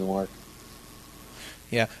really didn't work.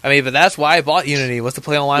 Yeah, I mean, but that's why I bought Unity, was to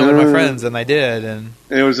play online with my friends, and I did, and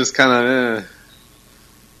it was just kind of.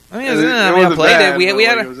 I played it. We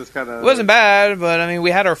had it wasn't bad, but I mean,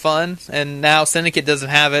 we had our fun, and now Syndicate doesn't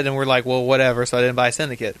have it, and we're like, well, whatever. So I didn't buy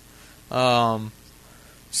Syndicate.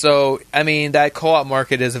 So I mean, that co-op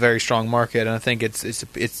market is a very strong market, and I think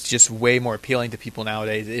it's just way more appealing to people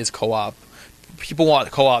nowadays. It is co-op. People want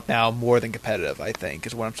co-op now more than competitive, I think,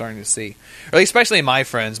 is what I'm starting to see. Or especially my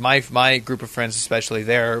friends, my group of friends especially,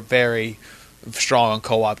 they're very strong on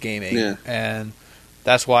co-op gaming, and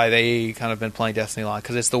that's why they kind of been playing Destiny a lot,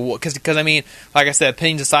 because I mean, like I said,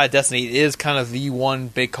 opinions aside, Destiny is kind of the one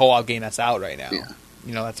big co-op game that's out right now. Yeah.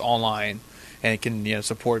 That's online. And it can,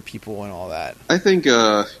 support people and all that. I think,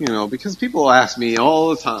 because people ask me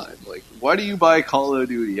all the time, like, why do you buy Call of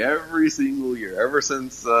Duty every single year, ever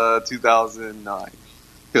since 2009?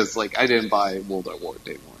 Because, I didn't buy World at War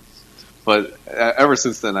day one. But ever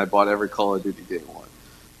since then, I bought every Call of Duty day one.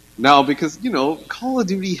 Now, because, Call of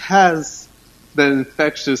Duty has that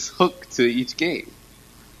infectious hook to each game.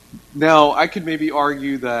 Now, I could maybe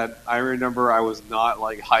argue that I remember I was not,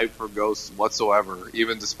 hyped for Ghosts whatsoever,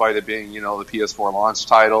 even despite it being, the PS4 launch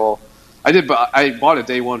title. I bought it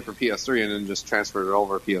day one for PS3 and then just transferred it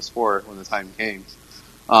over to PS4 when the time came.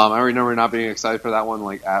 I remember not being excited for that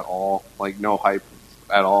one, at all. No hype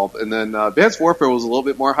at all. And then Advanced Warfare was a little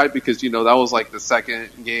bit more hype because, that was, the second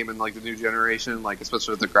game in, the new generation,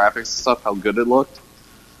 especially with the graphics and stuff, how good it looked.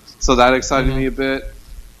 So that excited me a bit.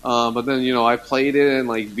 But then, I played it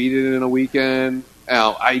and, beat it in a weekend.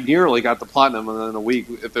 I nearly got the platinum in a week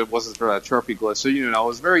if it wasn't for that trophy glitch. So, it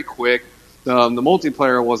was very quick. The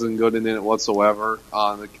multiplayer wasn't good in it whatsoever.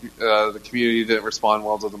 The community didn't respond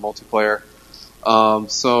well to the multiplayer.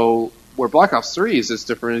 So, where Black Ops 3 is just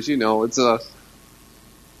different is,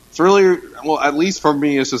 it's really, well, at least for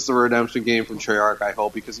me, it's just a redemption game from Treyarch, I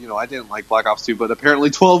hope, because, I didn't like Black Ops 2, but apparently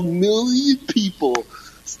 12 million people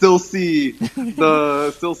still see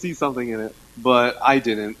something in it, but I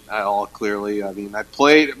didn't at all. Clearly, I mean, I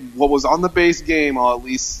played what was on the base game. I'll at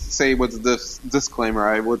least say with this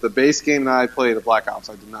disclaimer: with the base game that I played, the Black Ops,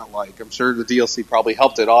 I did not like. I'm sure the DLC probably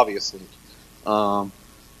helped it, obviously,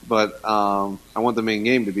 but I want the main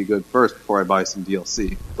game to be good first before I buy some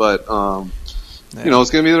DLC. But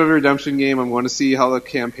it's going to be the redemption game. I'm going to see how the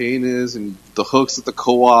campaign is and the hooks at the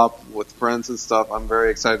co-op with friends and stuff. I'm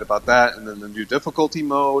very excited about that. And then the new difficulty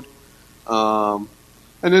mode. And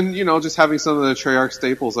then, just having some of the Treyarch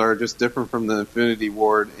staples that are just different from the Infinity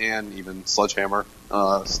Ward and even Sledgehammer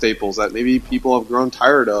staples that maybe people have grown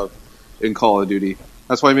tired of in Call of Duty.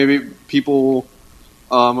 That's why maybe people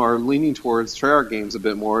are leaning towards Treyarch games a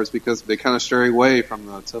bit more, is because they kind of stray away from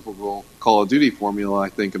the typical Call of Duty formula, I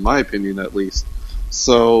think, in my opinion at least.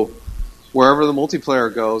 So, wherever the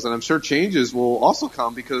multiplayer goes, and I'm sure changes will also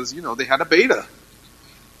come because, they had a beta,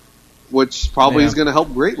 which probably is going to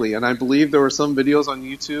help greatly. And I believe there were some videos on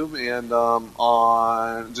YouTube and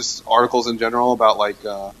on just articles in general about,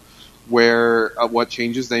 what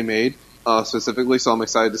changes they made specifically. So I'm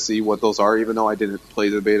excited to see what those are, even though I didn't play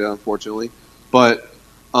the beta, unfortunately. But,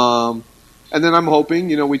 and then I'm hoping,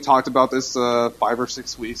 we talked about this 5 or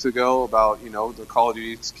 6 weeks ago about, the Call of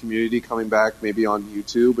Duty community coming back maybe on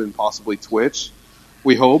YouTube and possibly Twitch.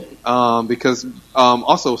 We hope, because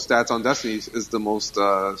also Stats on Destiny is the most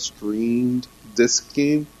streamed disc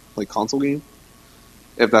game, console game,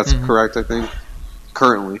 if that's correct, I think,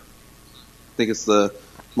 currently. I think it's the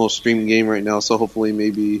most streamed game right now, so hopefully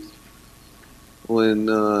maybe when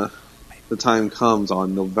the time comes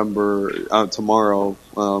on November, tomorrow,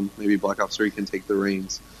 maybe Black Ops 3 can take the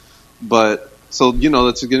reins. But, so,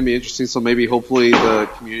 that's going to be interesting. So maybe hopefully the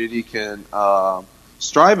community can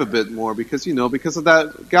strive a bit more because, because of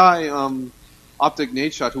that guy, Optic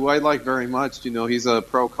Nadeshot, who I like very much. He's a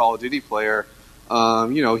pro Call of Duty player.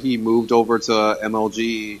 He moved over to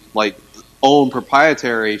MLG, own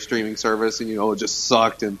proprietary streaming service, and, it just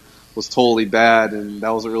sucked and was totally bad, and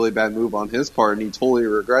that was a really bad move on his part, and he totally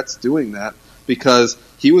regrets doing that because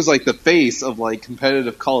he was the face of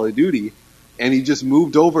competitive Call of Duty, and he just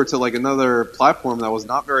moved over to another platform that was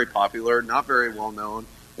not very popular, not very well known,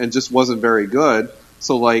 and just wasn't very good.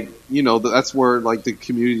 So that's where the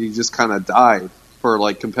community just kind of died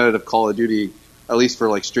for competitive Call of Duty, at least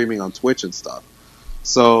for streaming on Twitch and stuff.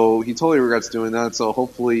 So he totally regrets doing that. So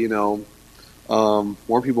hopefully,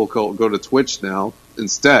 more people go to Twitch now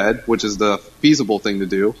instead, which is the feasible thing to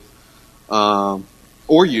do.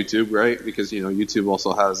 Or YouTube, right? Because, YouTube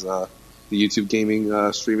also has the YouTube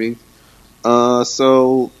gaming streaming.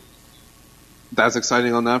 So that's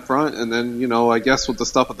exciting on that front. And then, I guess with the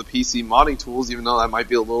stuff with the PC modding tools, even though that might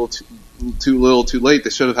be a little too late, they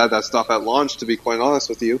should have had that stuff at launch, to be quite honest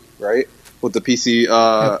with you, right? With the PC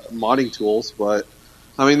modding tools. But,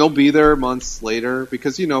 I mean, they'll be there months later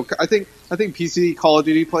because, I think PC Call of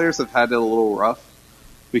Duty players have had it a little rough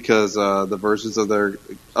because the versions of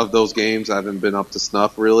those games haven't been up to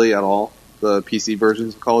snuff really at all. The PC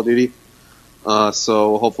versions of Call of Duty.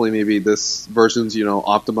 So hopefully maybe this version's,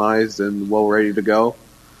 optimized and well ready to go,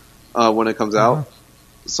 when it comes out.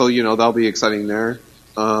 So, that'll be exciting there.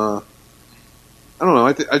 I don't know.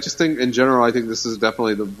 I just think in general, I think this is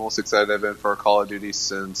definitely the most excited I've been for a Call of Duty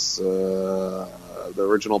since, the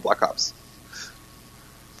original Black Ops.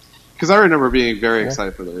 Cause I remember being very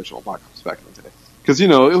excited for the original Black Ops back in the day. Cause, it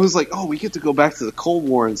was like, oh, we get to go back to the Cold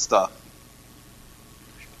War and stuff.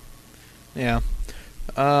 Yeah.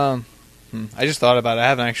 I just thought about it. I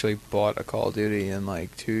haven't actually bought a Call of Duty in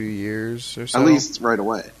like 2 years or so. At least right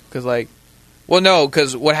away. Because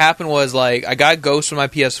because what happened was I got Ghost for my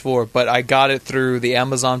PS4, but I got it through the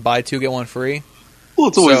Amazon buy two get one free. Well,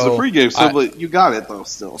 it's always a free game, but you got it though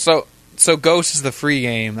still. So Ghost is the free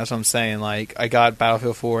game. That's what I'm saying. I got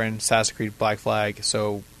Battlefield 4 and Assassin's Creed Black Flag,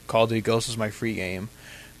 so Call of Duty Ghost was my free game.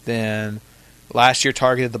 Then last year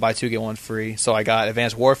Target did the buy two get one free, so I got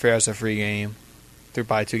Advanced Warfare as a free game through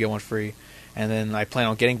buy two get one free, and then I plan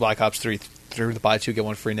on getting Black Ops 3 through the buy two get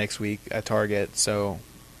one free next week at Target. So,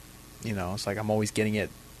 it's like I'm always getting it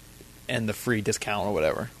and the free discount or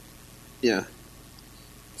whatever. Yeah.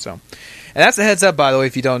 So, and that's a heads up, by the way,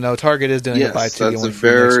 if you don't know, Target is doing a buy two get one free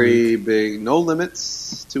next week. Very big, no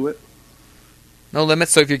limits to it. No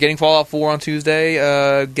limits. So if you're getting Fallout 4 on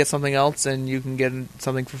Tuesday, get something else and you can get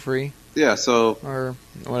something for free. Yeah, so or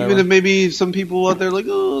whatever. Even if maybe some people out there are like,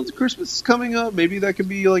 oh, Christmas is coming up, maybe that could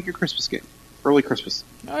be like your Christmas game. Early Christmas.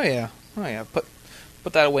 Oh yeah. Put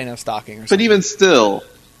that away in a stocking or something. But even still,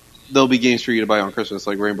 there'll be games for you to buy on Christmas,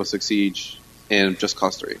 like Rainbow Six Siege and Just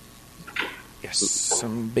Cause 3. Yes,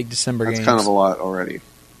 some big December games. That's kind of a lot already.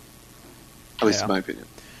 At least in my opinion.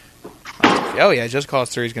 Oh yeah, Just Cause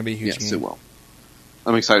 3 is going to be a huge game. Yes, it will.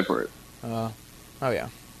 I'm excited for it. Oh yeah.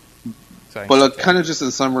 Exciting. But kind of just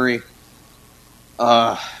in summary,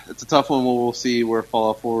 it's a tough one. We'll see where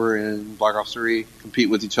Fallout 4 and Black Ops 3 compete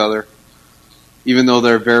with each other, even though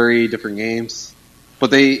they're very different games.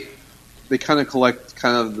 But they kind of collect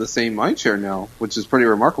kind of the same mindshare now, which is pretty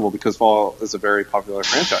remarkable because Fallout is a very popular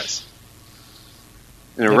franchise.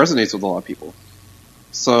 And it resonates with a lot of people.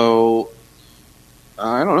 So,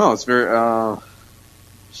 I don't know. It's very...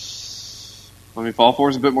 Fallout 4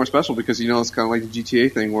 is a bit more special because, it's kind of like the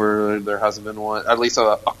GTA thing where there hasn't been one, at least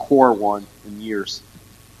a core one, in years.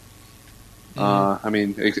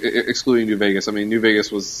 Excluding New Vegas. New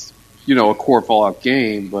Vegas was, a core Fallout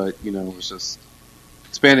game, but, it was just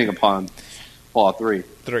expanding upon Fallout 3.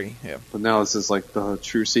 Yeah. But now this is like the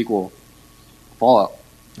true sequel, Fallout,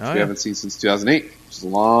 which we haven't seen since 2008, which is a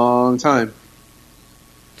long time.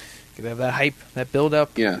 Could have that hype, that build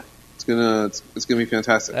up. Yeah. It's gonna be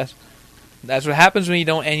fantastic. That's what happens when you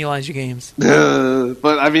don't annualize your games.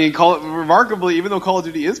 But remarkably, even though Call of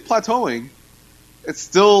Duty is plateauing, it's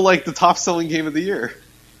still like the top-selling game of the year.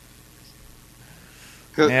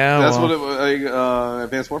 That's what it was.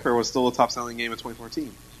 Advanced Warfare was still the top-selling game of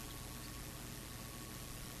 2014,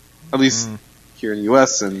 at least here in the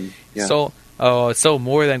U.S. and yeah. So, it sold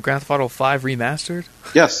more than Grand Theft Auto 5 remastered.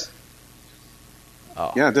 Yes.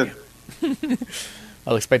 Oh, yeah, it did.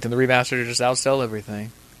 I was expecting the remaster to just outsell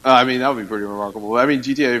everything. That would be pretty remarkable.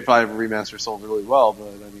 GTA 5 Remaster sold really well, but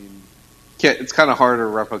it's kind of hard to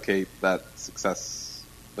replicate that success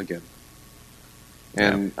again.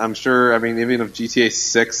 And I'm sure, even if GTA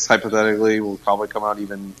 6 hypothetically will probably come out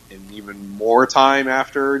even more time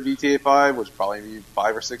after GTA 5, which probably be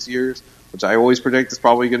 5 or 6 years, which I always predict is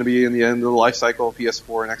probably going to be in the end of the life cycle of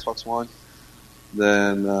PS4 and Xbox One,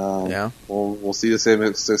 then we'll see the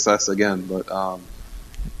same success again. But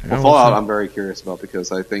Fallout, I'm very curious about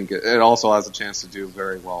because I think it also has a chance to do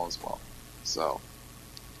very well as well. So,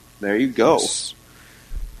 there you go.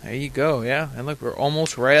 There you go, yeah. And look, we're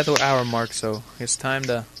almost right at the hour mark, so it's time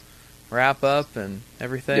to wrap up and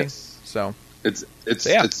everything. Yes. So it's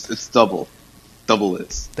double. Double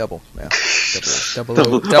is. Double, yeah. Double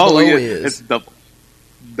O is. It's double.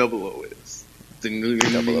 Double O is.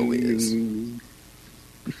 Double O is.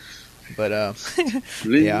 But,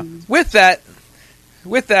 yeah. With that,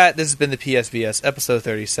 with that, this has been the PSBS episode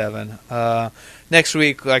 37. Next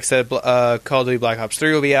week, like I said, Call of Duty Black Ops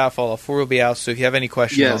 3 will be out, Fallout 4 will be out. So if you have any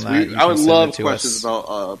questions on that, I would love questions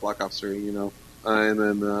about Black Ops 3, and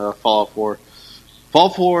then Fallout 4.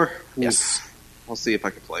 Fallout 4, yes. We'll see if I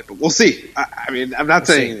can play, but we'll see. I mean, I'm not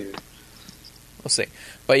saying anything. We'll see.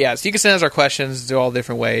 But yeah, so you can send us our questions through all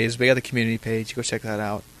different ways. We got the community page. Go check that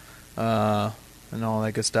out. And all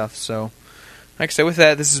that good stuff. So, like I said, with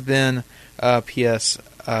that, this has been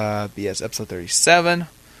PSBS episode 37.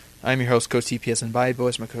 I'm your host, Coach TPS and Bye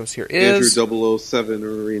Boys. My co-host here is... Andrew 007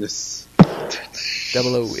 Arenas.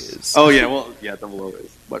 00 is. Oh, yeah, 00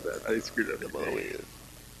 is. My bad. I screwed up. 00 is.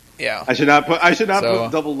 Yeah. I should not put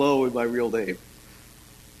 00 in my real name.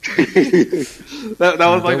 that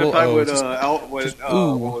was like the time when what was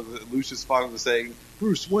it? Lucius Fox was saying,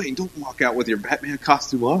 "Bruce Wayne, don't walk out with your Batman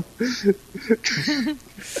costume on."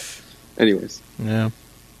 Anyways, yeah.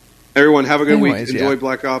 Everyone, have a good week. Enjoy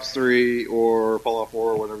Black Ops 3 or Fallout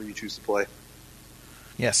 4 or whatever you choose to play.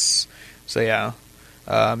 Yes. So yeah.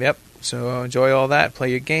 Yep. So enjoy all that. Play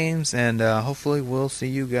your games, and hopefully we'll see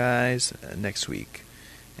you guys next week.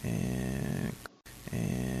 And